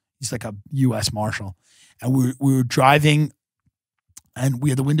 He's like a U.S. Marshal. And we were driving, and we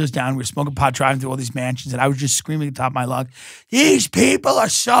had the windows down. We were smoking pot, driving through all these mansions, and I was just screaming at the top of my lungs, these people are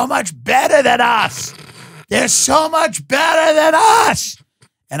so much better than us. They're so much better than us.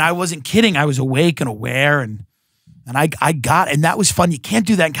 And I wasn't kidding. I was awake and aware, and that was fun. You can't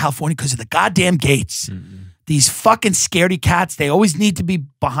do that in California because of the goddamn gates. These fucking scaredy cats, they always need to be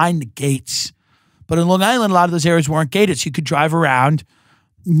behind the gates. But in Long Island, a lot of those areas weren't gated, so you could drive around,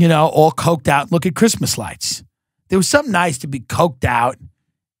 all coked out and look at Christmas lights. There was something nice to be coked out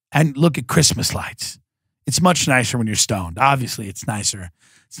and look at Christmas lights. It's much nicer when you're stoned. Obviously, it's nicer.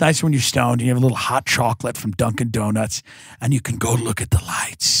 It's nicer when you're stoned and you have a little hot chocolate from Dunkin' Donuts and you can go look at the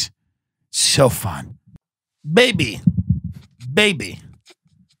lights. So fun. Baby,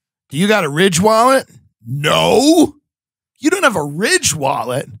 do you got a Ridge wallet? No. You don't have a Ridge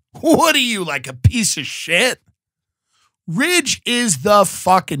wallet? What are you, like a piece of shit? Ridge is the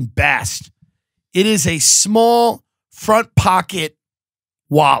fucking best. It is a small front pocket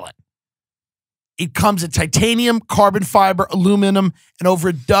wallet. It comes in titanium, carbon fiber, aluminum, and over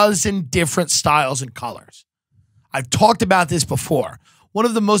a dozen different styles and colors. I've talked about this before. One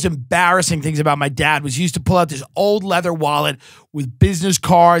of the most embarrassing things about my dad was he used to pull out this old leather wallet with business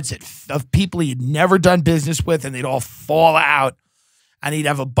cards of people he had never done business with, and they'd all fall out. And he'd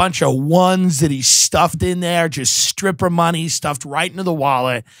have a bunch of ones that he stuffed in there, just stripper money stuffed right into the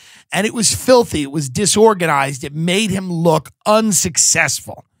wallet. And it was filthy. It was disorganized. It made him look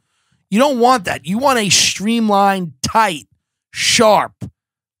unsuccessful. You don't want that. You want a streamlined, tight, sharp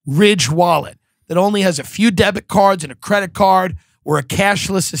Ridge wallet that only has a few debit cards and a credit card. We're a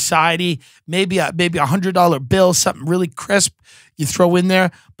cashless society, maybe a $100 bill, something really crisp you throw in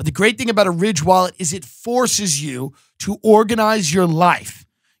there. But the great thing about a Ridge wallet is it forces you to organize your life.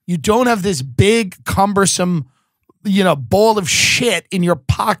 You don't have this big, cumbersome, ball of shit in your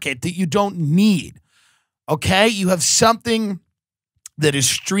pocket that you don't need. Okay? You have something that is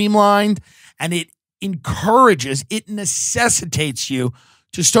streamlined, and it encourages, it necessitates you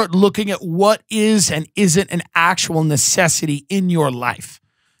to start looking at what is and isn't an actual necessity in your life.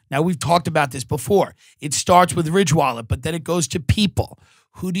 Now, we've talked about this before. It starts with Ridge Wallet, but then it goes to people.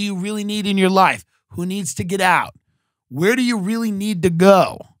 Who do you really need in your life? Who needs to get out? Where do you really need to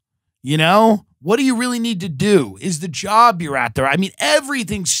go? What do you really need to do? Is the job you're at there? I mean,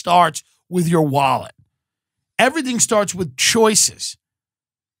 everything starts with your wallet. Everything starts with choices.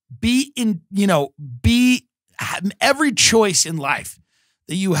 Every choice in life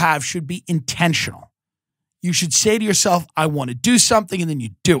that you have should be intentional. You should say to yourself, I want to do something, and then you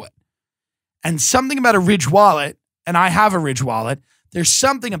do it. And something about a Ridge wallet, and I have a Ridge wallet, there's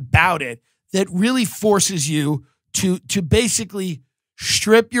something about it that really forces you to basically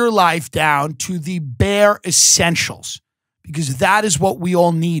strip your life down to the bare essentials, because that is what we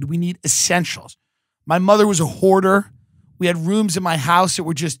all need. We need essentials. My mother was a hoarder. We had rooms in my house that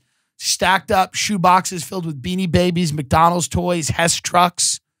were just stacked up shoe boxes filled with Beanie Babies, McDonald's toys, Hess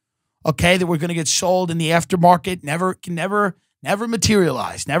trucks, okay, that were going to get sold in the aftermarket, never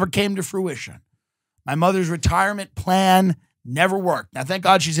materialized, never came to fruition. My mother's retirement plan never worked. Now, thank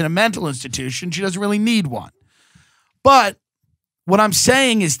God she's in a mental institution. She doesn't really need one. But what I'm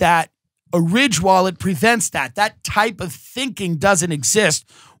saying is that a Ridge wallet prevents that. That type of thinking doesn't exist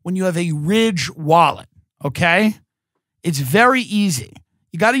when you have a Ridge wallet, okay? It's very easy.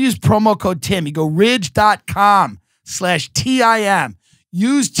 You got to use promo code Tim. You go ridge.com/TIM.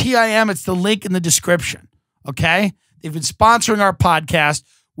 Use TIM. It's the link in the description. Okay? They've been sponsoring our podcast.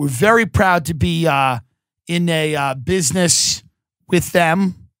 We're very proud to be in a business with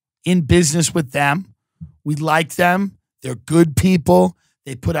them. We like them. They're good people.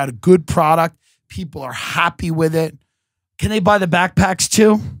 They put out a good product. People are happy with it. Can they buy the backpacks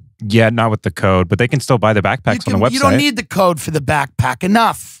too? Yeah, not with the code, but they can still buy the backpacks on the website. You don't need the code for the backpack.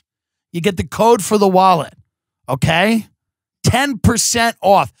 Enough. You get the code for the wallet. Okay? 10%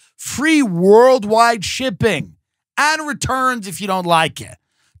 off. Free worldwide shipping and returns if you don't like it.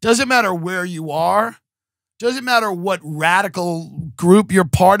 Doesn't matter where you are. Doesn't matter what radical group you're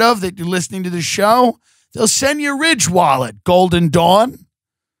part of that you're listening to the show. They'll send you a Ridge wallet. Golden Dawn.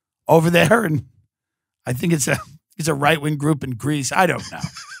 over there, and I think it's a right-wing group in Greece. I don't know.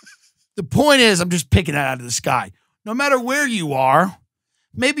 The point is, I'm just picking that out of the sky. No matter where you are,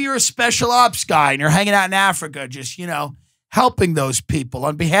 maybe you're a special ops guy and you're hanging out in Africa, just, helping those people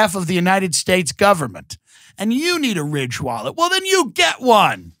on behalf of the United States government, and you need a Ridge wallet. Well, then you get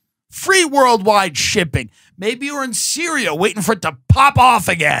one. Free worldwide shipping. Maybe you're in Syria waiting for it to pop off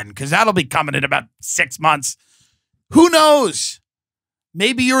again, because that'll be coming in about 6 months. Who knows?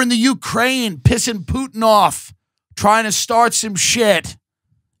 Maybe you're in the Ukraine pissing Putin off, trying to start some shit.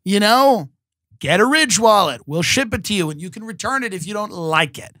 Get a Ridge wallet. We'll ship it to you, and you can return it if you don't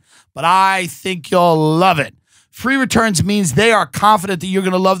like it. But I think you'll love it. Free returns means they are confident that you're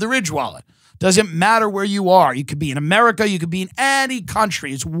going to love the Ridge wallet. Doesn't matter where you are. You could be in America. You could be in any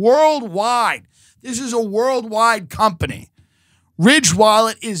country. It's worldwide. This is a worldwide company. Ridge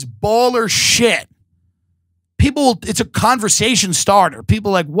wallet is baller shit. It's a conversation starter.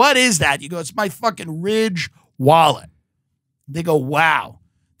 People are like, what is that? You go, it's my fucking Ridge wallet. They go, wow.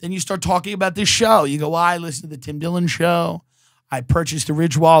 Then you start talking about this show. You go, well, I listen to the Tim Dillon show. I purchased the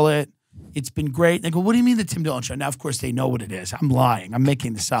Ridge wallet. It's been great. They go, what do you mean the Tim Dillon show? Now, of course, they know what it is. I'm lying. I'm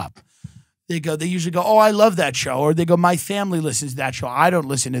making this up. They usually go, oh, I love that show. Or they go, my family listens to that show. I don't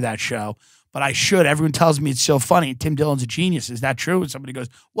listen to that show, but I should. Everyone tells me it's so funny. Tim Dillon's a genius. Is that true? And somebody goes,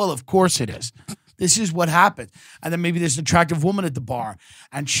 well, of course it is. This is what happens. And then maybe there's an attractive woman at the bar,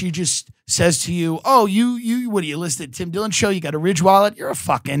 and she just says to you, oh, you what do you listen to Tim Dillon show? You got a Ridge wallet?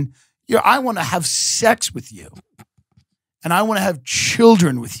 I want to have sex with you. And I want to have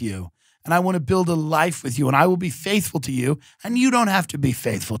children with you. And I want to build a life with you, and I will be faithful to you, and you don't have to be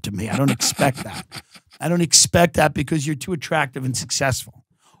faithful to me. I don't expect that. I don't expect that because you're too attractive and successful.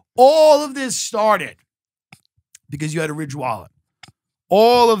 All of this started because you had a Ridge wallet.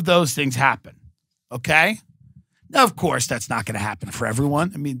 All of those things happen, okay? Now, of course, that's not going to happen for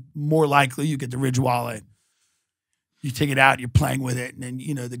everyone. I mean, more likely you get the Ridge wallet, you take it out, you're playing with it, and then,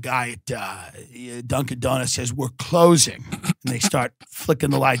 the guy at Dunkin' Donuts says, we're closing. And they start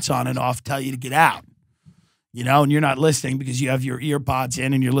flicking the lights on and off, tell you to get out. And you're not listening because you have your ear pods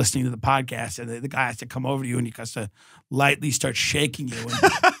in and you're listening to the podcast, and the guy has to come over to you and he has to lightly start shaking you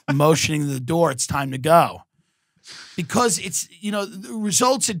and motioning to the door, it's time to go. Because it's, the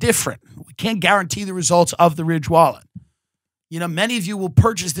results are different. We can't guarantee the results of the Ridge wallet. Many of you will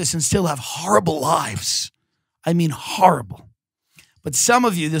purchase this and still have horrible lives. I mean, horrible. But some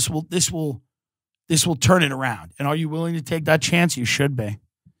of you, this will turn it around. And are you willing to take that chance? You should be.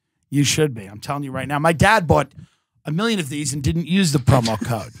 You should be. I'm telling you right now. My dad bought 1 million of these and didn't use the promo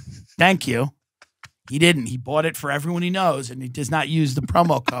code. Thank you. He didn't. He bought it for everyone he knows, and he does not use the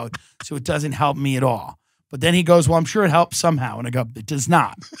promo code, so it doesn't help me at all. But then he goes, well, I'm sure it helps somehow. And I go, it does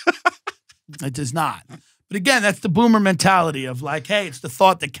not. It does not. But again, that's the boomer mentality of like, hey, it's the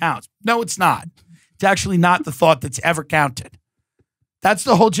thought that counts. No, it's not. It's actually not the thought that's ever counted. That's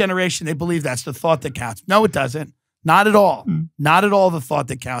the whole generation. They believe that's the thought that counts. No, it doesn't. Not at all. Not at all the thought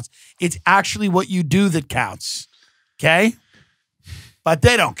that counts. It's actually what you do that counts. Okay? But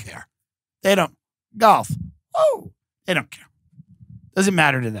they don't care. They don't. Golf. Oh, they don't care. Doesn't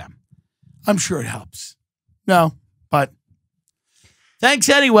matter to them. I'm sure it helps. No, but thanks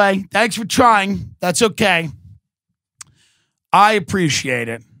anyway. Thanks for trying. That's okay. I appreciate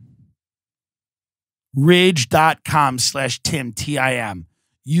it. Ridge.com/Tim, T-I-M.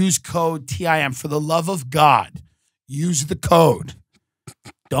 Use code TIM. For the love of God, use the code.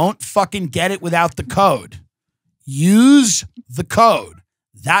 Don't fucking get it without the code. Use the code.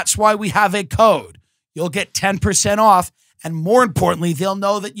 That's why we have a code. You'll get 10% off, and more importantly, they'll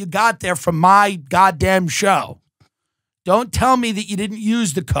know that you got there from my goddamn show. Don't tell me that you didn't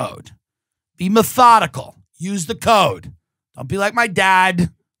use the code. Be methodical. Use the code. Don't be like my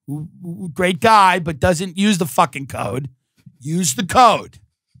dad, great guy, but doesn't use the fucking code. Use the code.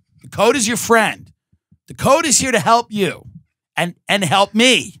 The code is your friend. The code is here to help you and help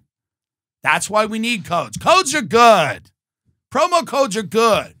me. That's why we need codes. Codes are good. Promo codes are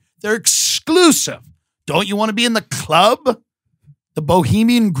good. They're exclusive. Don't you want to be in the club? The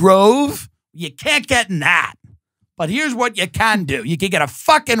Bohemian Grove? You can't get in that. But here's what you can do. You can get a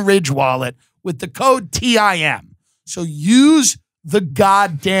fucking Ridge wallet with the code TIM. So use the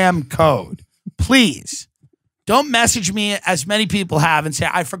goddamn code. Please. Don't message me, as many people have, and say,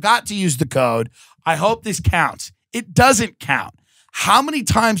 I forgot to use the code. I hope this counts. It doesn't count. How many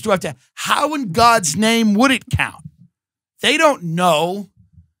times do I have to? How in God's name would it count? They don't know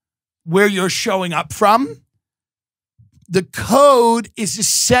where you're showing up from. The code is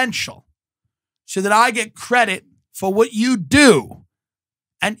essential so that I get credit for what you do.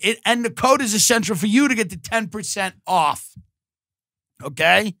 And the code is essential for you to get the 10% off.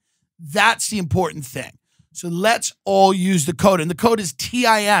 Okay? That's the important thing. So let's all use the code. And the code is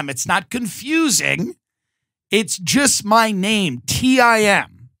TIM. It's not confusing. It's just my name,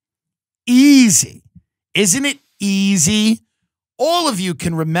 TIM. Easy. Isn't it easy? All of you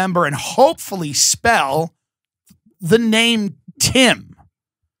can remember and hopefully spell the name Tim.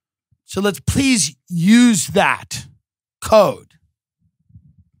 So let's please use that code.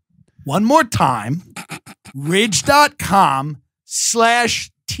 One more time,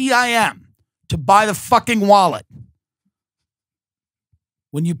 ridge.com/TIM to buy the fucking wallet.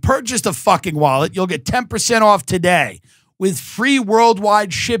 When you purchase the fucking wallet, you'll get 10% off today with free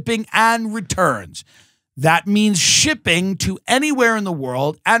worldwide shipping and returns. That means shipping to anywhere in the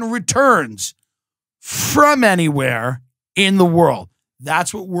world and returns from anywhere in the world.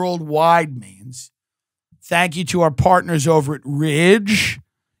 That's what worldwide means. Thank you to our partners over at Ridge.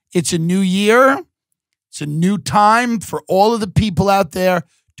 It's a new year. It's a new time for all of the people out there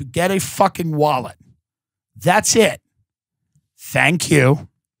to get a fucking wallet. That's it. Thank you.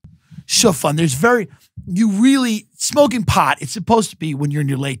 So fun. Smoking pot, it's supposed to be when you're in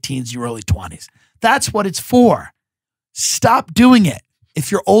your late teens, your early 20s. That's what it's for. Stop doing it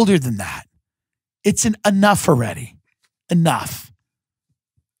if you're older than that. It's enough already. Enough.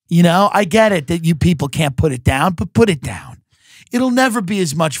 You know, I get it that you people can't put it down, but put it down. It'll never be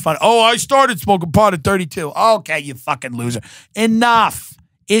as much fun. Oh, I started smoking pot at 32. Okay, you fucking loser. Enough.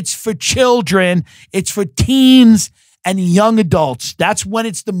 It's for children. It's for teens and young adults. That's when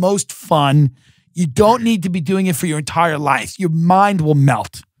it's the most fun. You don't need to be doing it for your entire life. Your mind will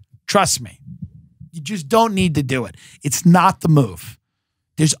melt. Trust me. You just don't need to do it. It's not the move.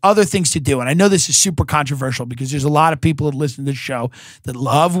 There's other things to do. And I know this is super controversial because there's a lot of people that listen to this show that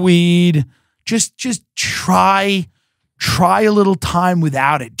love weed. Just try a little time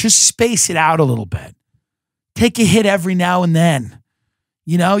without it. Just space it out a little bit. Take a hit every now and then.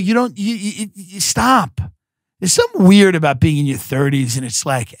 You know, you stop. There's something weird about being in your 30s and it's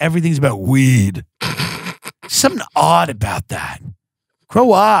like everything's about weed. Something odd about that.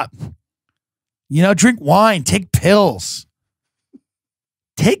 Grow up. You know, drink wine, take pills.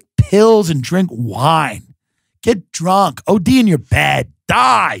 Take pills and drink wine. Get drunk, OD in your bed,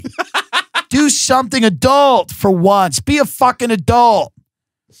 die. Do something adult for once. Be a fucking adult.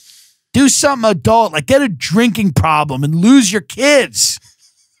 Do something adult, like get a drinking problem and lose your kids.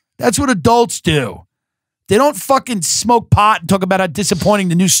 That's what adults do. They don't fucking smoke pot and talk about how disappointing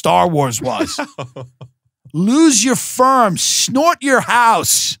the new Star Wars was. Lose your firm, snort your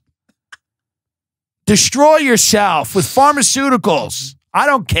house. Destroy yourself with pharmaceuticals. I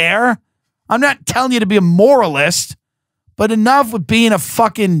don't care. I'm not telling you to be a moralist, but enough with being a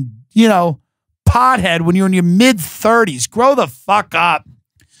fucking, pothead when you're in your mid-30s. Grow the fuck up.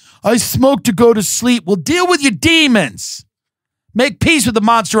 I smoke to go to sleep. Well, deal with your demons. Make peace with the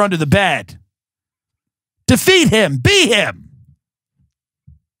monster under the bed. Defeat him. Be him.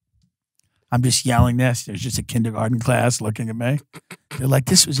 I'm just yelling this. There's just a kindergarten class looking at me. They're like,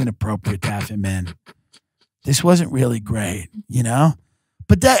 this was inappropriate to have him in. This wasn't really great,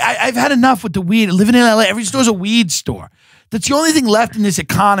 But I've had enough with the weed. Living in LA, every store's a weed store. That's the only thing left in this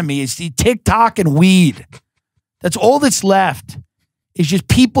economy is the TikTok and weed. That's all that's left. Is just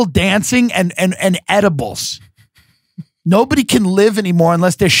people dancing and edibles. Nobody can live anymore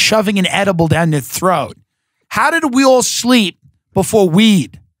unless they're shoving an edible down their throat. How did we all sleep before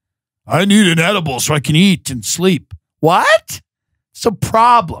weed? I need an edible so I can eat and sleep. What? It's a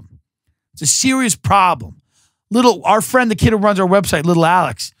problem. It's a serious problem. Our friend, the kid who runs our website, Little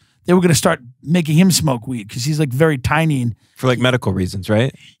Alex, they were going to start making him smoke weed because he's like very tiny. And for like medical reasons,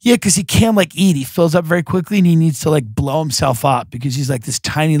 right? Yeah, because he can't eat. He fills up very quickly and he needs to blow himself up because he's like this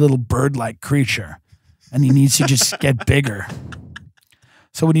tiny little bird-like creature and he needs to just get bigger.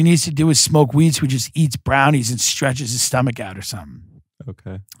 So what he needs to do is smoke weed so he just eats brownies and stretches his stomach out or something.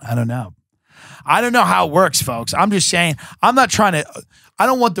 Okay. I don't know. I don't know how it works, folks. I'm just saying, I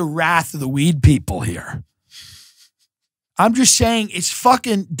don't want the wrath of the weed people here. I'm just saying it's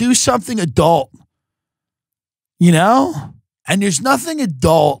fucking do something adult, And there's nothing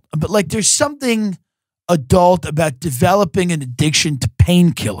adult, but there's something adult about developing an addiction to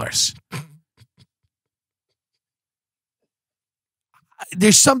painkillers.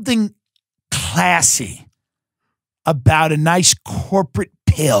 There's something classy about a nice corporate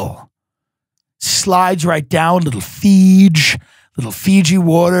pill. Slides right down, little Fiji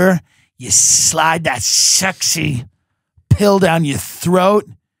water. You slide that sexy pill down your throat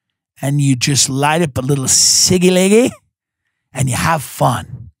and you just light up a little ciggy-liggy and you have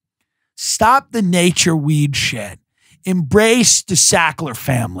fun. Stop the nature weed shit. Embrace the Sackler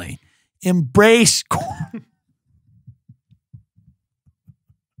family. Embrace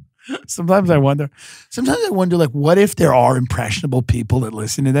Sometimes I wonder, like, what if there are impressionable people that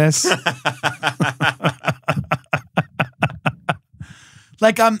listen to this?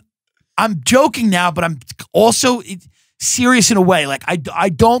 Like, I'm joking now, but I'm also serious in a way. Like, I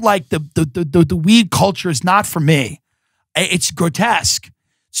don't like the weed culture is not for me. It's grotesque.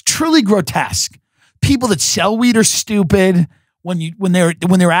 It's truly grotesque. People that sell weed are stupid. When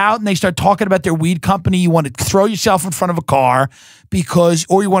they're out and they start talking about their weed company, you want to throw yourself in front of a car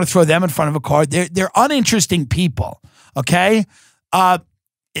or you want to throw them in front of a car. They're uninteresting people. Okay.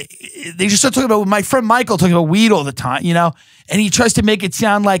 They just start talking about my friend Michael talking about weed all the time, and he tries to make it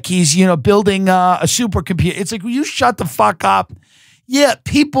sound like he's, building a supercomputer. It's like, will you shut the fuck up? Yeah.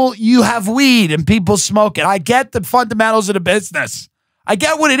 You have weed and people smoke it. I get the fundamentals of the business. I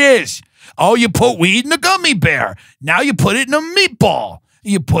get what it is. Oh, you put weed in a gummy bear. Now you put it in a meatball.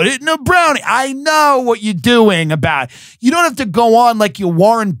 You put it in a brownie. I know what you're doing about it. You don't have to go on like you're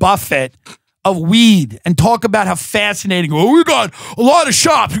Warren Buffett of weed and talk about how fascinating. Oh, we got a lot of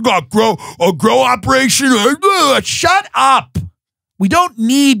shops. We got a grow operation. Shut up. We don't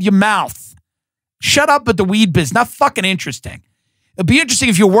need your mouth. Shut up at the weed business. Not fucking interesting. It'd be interesting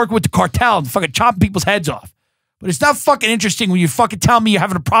if you're working with the cartel and fucking chopping people's heads off. But it's not fucking interesting when you fucking tell me you're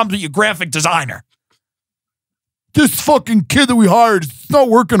having a problem with your graphic designer. This fucking kid that we hired, it's not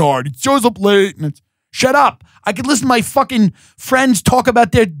working hard. He shows up late and it's... Shut up. I could listen to my fucking friends talk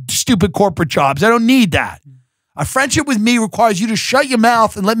about their stupid corporate jobs. I don't need that. A friendship with me requires you to shut your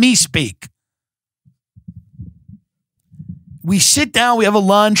mouth and let me speak. We sit down, we have a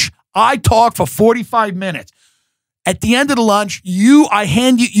lunch. I talk for 45 minutes. At the end of the lunch,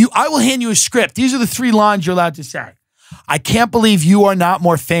 I will hand you a script. These are the 3 lines you're allowed to say. I can't believe you are not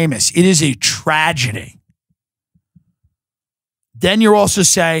more famous. It is a tragedy. Then you also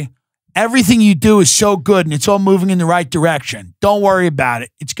say, everything you do is so good and it's all moving in the right direction. Don't worry about it.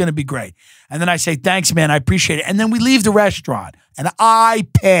 It's going to be great. And then I say, thanks, man. I appreciate it. And then we leave the restaurant and I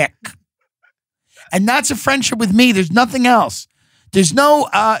pick. And that's a friendship with me. There's nothing else. There's no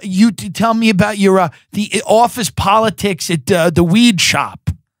you to tell me about your the office politics at the weed shop.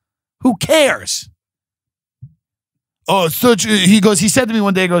 Who cares? Oh, he said to me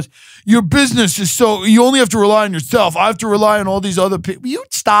one day, he goes, your business is so, you only have to rely on yourself. I have to rely on all these other people. You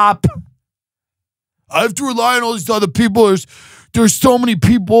stop. I have to rely on all these other people. There's so many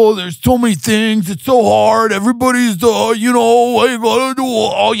people. There's so many things. It's so hard. Everybody's, what you gotta do?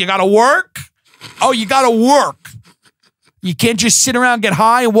 Oh, you gotta work? Oh, you gotta work. You can't just sit around, get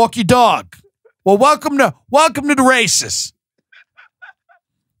high, and walk your dog. Well, welcome to the races.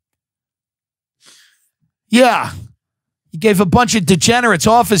 Yeah. You gave a bunch of degenerates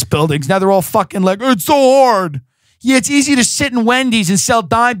office buildings. Now they're all fucking like, it's so hard. Yeah, it's easy to sit in Wendy's and sell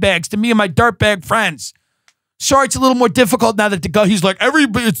dime bags to me and my dirtbag friends. Sorry, it's a little more difficult now that he's like,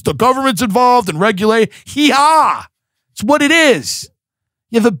 it's the government's involved and regulate. Hee-haw. It's what it is.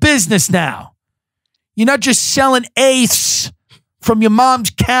 You have a business now. You're not just selling eighths from your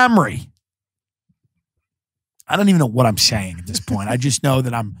mom's Camry. I don't even know what I'm saying at this point. I just know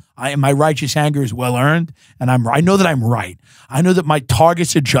that my righteous anger is well earned, and I know that I'm right. I know that my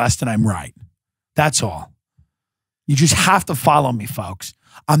targets are just, and I'm right. That's all. You just have to follow me, folks.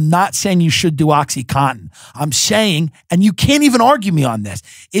 I'm not saying you should do OxyContin. I'm saying, and you can't even argue me on this,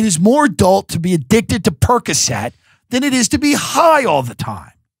 it is more adult to be addicted to Percocet than it is to be high all the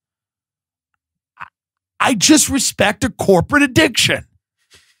time. I just respect a corporate addiction.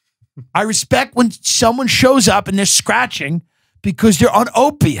 I respect when someone shows up and they're scratching because they're on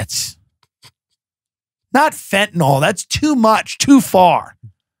opiates. Not fentanyl. That's too much, too far.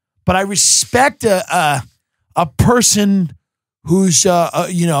 But I respect a person who's,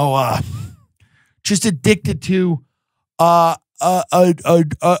 just addicted to kind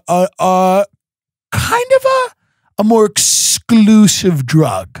of a more exclusive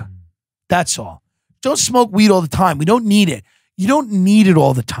drug. That's all. Don't smoke weed all the time. We don't need it. You don't need it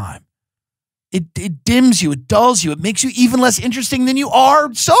all the time. It dims you. It dulls you. It makes you even less interesting than you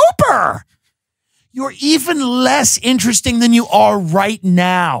are sober. You're even less interesting than you are right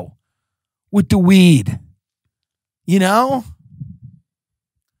now with the weed. You know?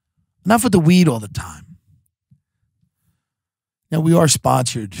 Enough with the weed all the time. Now, we are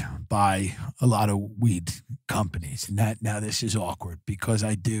sponsored by a lot of weed companies. And now this is awkward because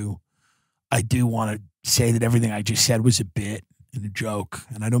I do want to say that everything I just said was a bit and a joke,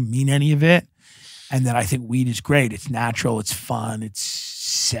 and I don't mean any of it. And that I think weed is great. It's natural. It's fun. It's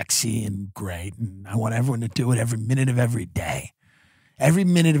sexy and great. And I want everyone to do it every minute of every day. Every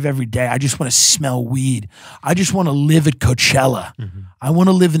minute of every day. I just want to smell weed. I just want to live at Coachella. Mm-hmm. I want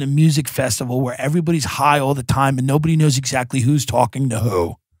to live in a music festival where everybody's high all the time and nobody knows exactly who's talking to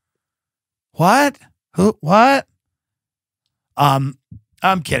who. What? Who? What? I'm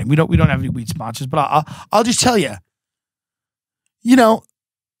kidding. We don't have any weed sponsors, but I'll just tell you. You know,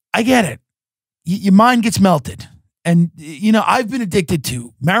 I get it. Your mind gets melted, and you know I've been addicted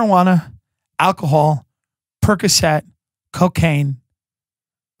to marijuana, alcohol, Percocet, cocaine,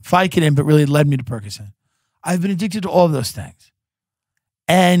 Vicodin, but really it led me to Percocet. I've been addicted to all of those things,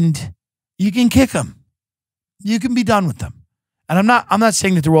 and you can kick them. You can be done with them, and I'm not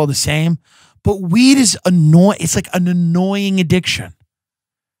saying that they're all the same, but weed is annoying. It's like an annoying addiction.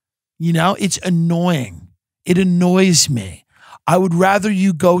 You know, it's annoying. It annoys me. I would rather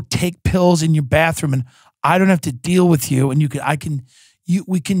you go take pills in your bathroom and I don't have to deal with you and you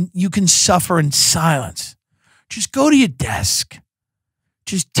can suffer in silence. Just go to your desk.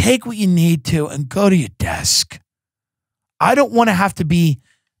 Just take what you need to and go to your desk. I don't want to have to be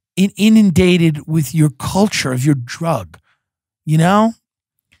inundated with your culture of your drug. You know?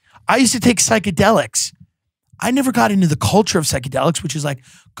 I used to take psychedelics. I never got into the culture of psychedelics, which is like,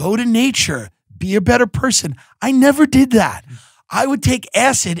 go to nature, be a better person. I never did that. I would take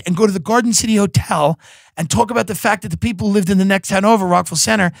acid and go to the Garden City Hotel and talk about the fact that the people who lived in the next town over, Rockville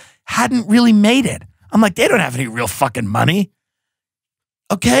Center, hadn't really made it. I'm like, they don't have any real fucking money.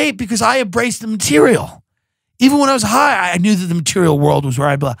 Okay? Because I embraced the material. Even when I was high, I knew that the material world was where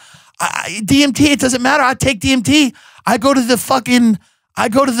I belong. DMT, it doesn't matter. I take DMT. I go to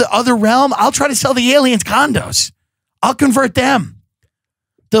the other realm. I'll try to sell the aliens condos. I'll convert them.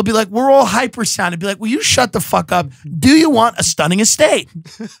 They'll be like, we're all hypersound. I'd be like, will you shut the fuck up? Do you want a stunning estate?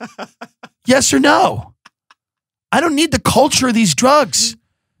 Yes or no? I don't need the culture of these drugs.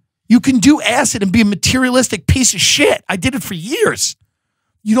 You can do acid and be a materialistic piece of shit. I did it for years.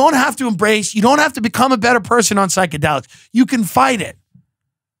 You don't have to embrace, you don't have to become a better person on psychedelics. You can fight it.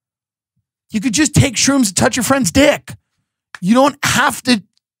 You could just take shrooms and touch your friend's dick. You don't have to,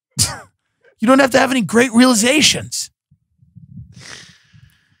 you don't have to have any great realizations.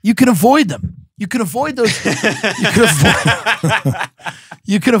 You can avoid them. You can avoid those.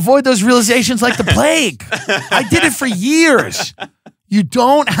 You can avoid those realizations like the plague. I did it for years. You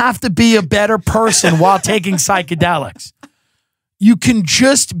don't have to be a better person while taking psychedelics. You can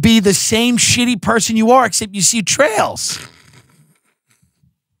just be the same shitty person you are, except you see trails.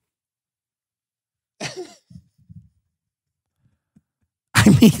 I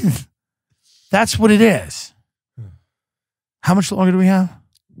mean, that's what it is. How much longer do we have?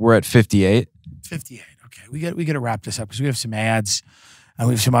 We're at 58. 58. Okay. We got to wrap this up because we have some ads and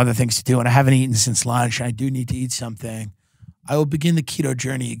we have some other things to do. And I haven't eaten since lunch. I do need to eat something. I will begin the keto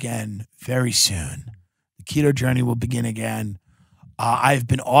journey again very soon. The keto journey will begin again. I've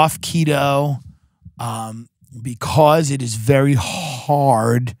been off keto because it is very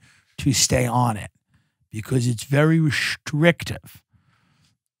hard to stay on it because it's very restrictive.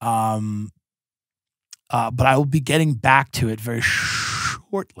 But I will be getting back to it very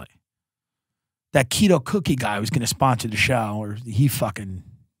shortly. That keto cookie guy was going to sponsor the show, or he fucking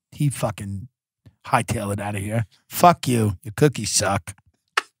hightailed it out of here. Fuck you. Your cookies suck.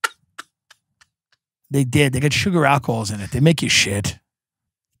 They did. They got sugar alcohols in it. They make you shit.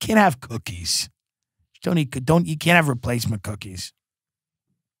 You can't have cookies. You can't have replacement cookies.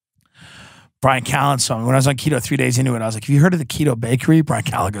 Brian Callen saw me when I was on keto 3 days into it. I was like, have you heard of the Keto Bakery? Brian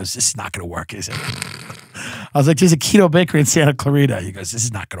Callen goes, this is not going to work, is it? I was like, there's a keto bakery in Santa Clarita. He goes, this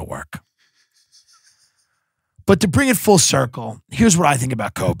is not going to work. But to bring it full circle, here's what I think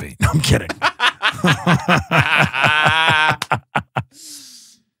about Kobe. No, I'm kidding.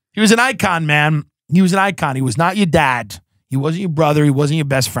 He was an icon, man. He was an icon. He was not your dad. He wasn't your brother. He wasn't your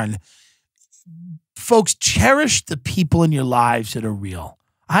best friend. Folks, cherish the people in your lives that are real.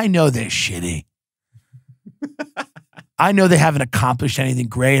 I know they're shitty. I know they haven't accomplished anything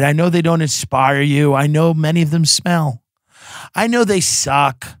great. I know they don't inspire you. I know many of them smell. I know they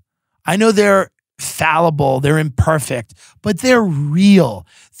suck. I know they're fallible. They're imperfect, but they're real.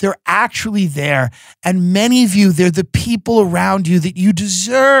 They're actually there. And many of you, they're the people around you that you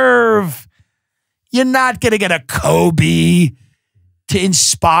deserve. You're not going to get a Kobe to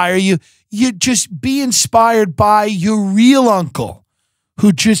inspire you. You just be inspired by your real uncle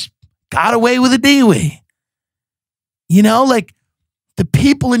who just got away with a Dewey. You know, like the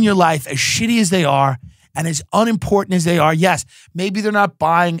people in your life, as shitty as they are and as unimportant as they are, yes, maybe they're not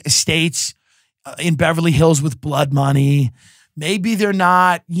buying estates in Beverly Hills with blood money. Maybe they're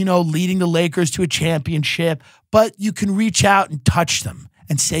not, leading the Lakers to a championship, but you can reach out and touch them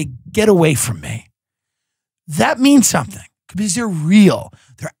and say, get away from me. That means something because they're real.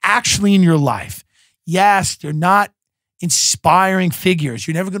 They're actually in your life. Yes, they're not inspiring figures.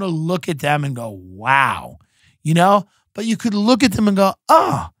 You're never going to look at them and go, wow, but you could look at them and go,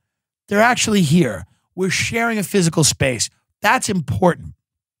 oh, They're actually here. We're sharing a physical space. That's important.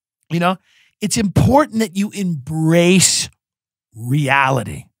 You know, it's important that you embrace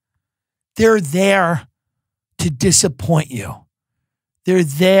reality. They're there to disappoint you. They're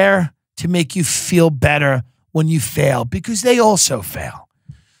there to make you feel better when you fail because they also fail.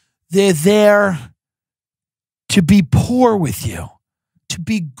 They're there to be poor with you, to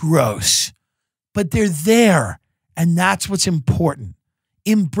be gross, but they're there, and that's what's important.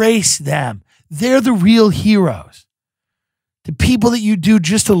 Embrace them. They're the real heroes. The people that you do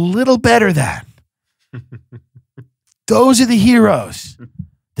just a little better than. Those are the heroes.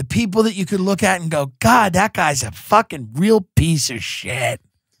 The people that you could look at and go, God, that guy's a fucking real piece of shit.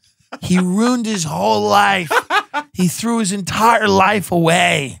 He ruined his whole life. He threw his entire life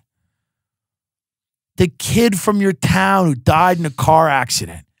away. The kid from your town who died in a car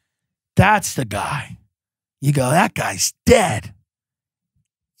accident. That's the guy. You go, that guy's dead.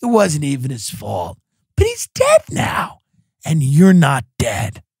 It wasn't even his fault. But he's dead now. And you're not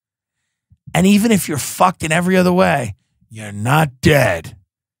dead. And even if you're fucked in every other way, you're not dead.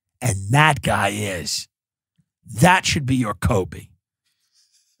 And that guy is. That should be your Kobe.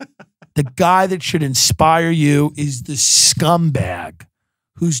 The guy that should inspire you is the scumbag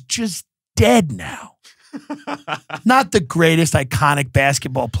who's just dead now. Not the greatest iconic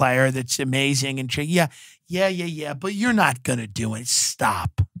basketball player that's amazing and yeah, but you're not going to do it.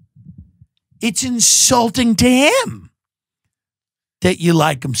 Stop. It's insulting to him that you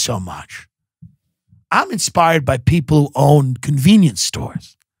like him so much. I'm inspired by people who own convenience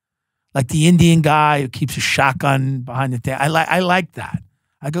stores. Like the Indian guy who keeps a shotgun behind the thing. I like that.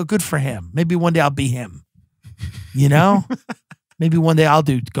 I go, good for him. Maybe one day I'll be him. You know? Maybe one day I'll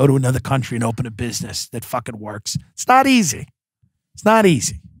go to another country and open a business that fucking works. It's not easy. It's not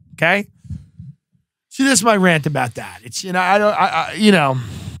easy. Okay? So this is my rant about that. It's,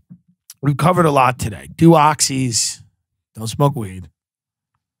 we've covered a lot today. Do oxys. Don't smoke weed.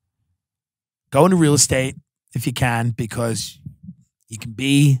 Go into real estate if you can, because you can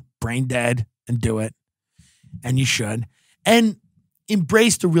be brain dead and do it. And you should. And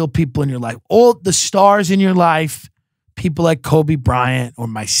embrace the real people in your life. All the stars in your life, people like Kobe Bryant or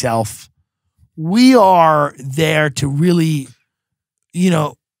myself, we are there to really,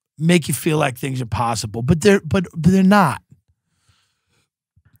 make you feel like things are possible, but they're not.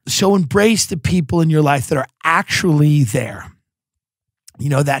 So embrace the people in your life that are actually there. You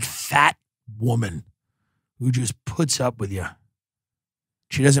know, that fat woman who just puts up with you.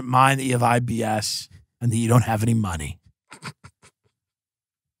 She doesn't mind that you have IBS and that you don't have any money.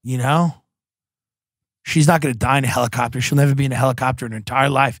 You know? She's not going to die in a helicopter. She'll never be in a helicopter in her entire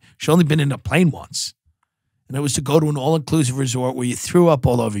life. She's only been in a plane once. And it was to go to an all-inclusive resort where you threw up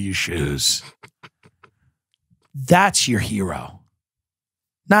all over your shoes. That's your hero.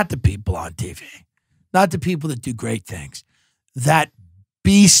 Not the people on TV. Not the people that do great things. That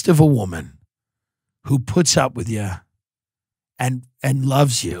beast of a woman who puts up with you and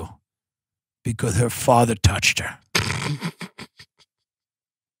loves you because her father touched her.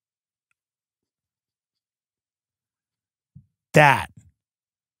 That's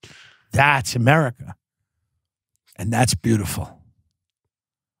America. And that's beautiful.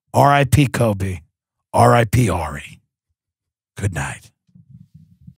 R.I.P. Kobe. R.I.P. Ari. Good night.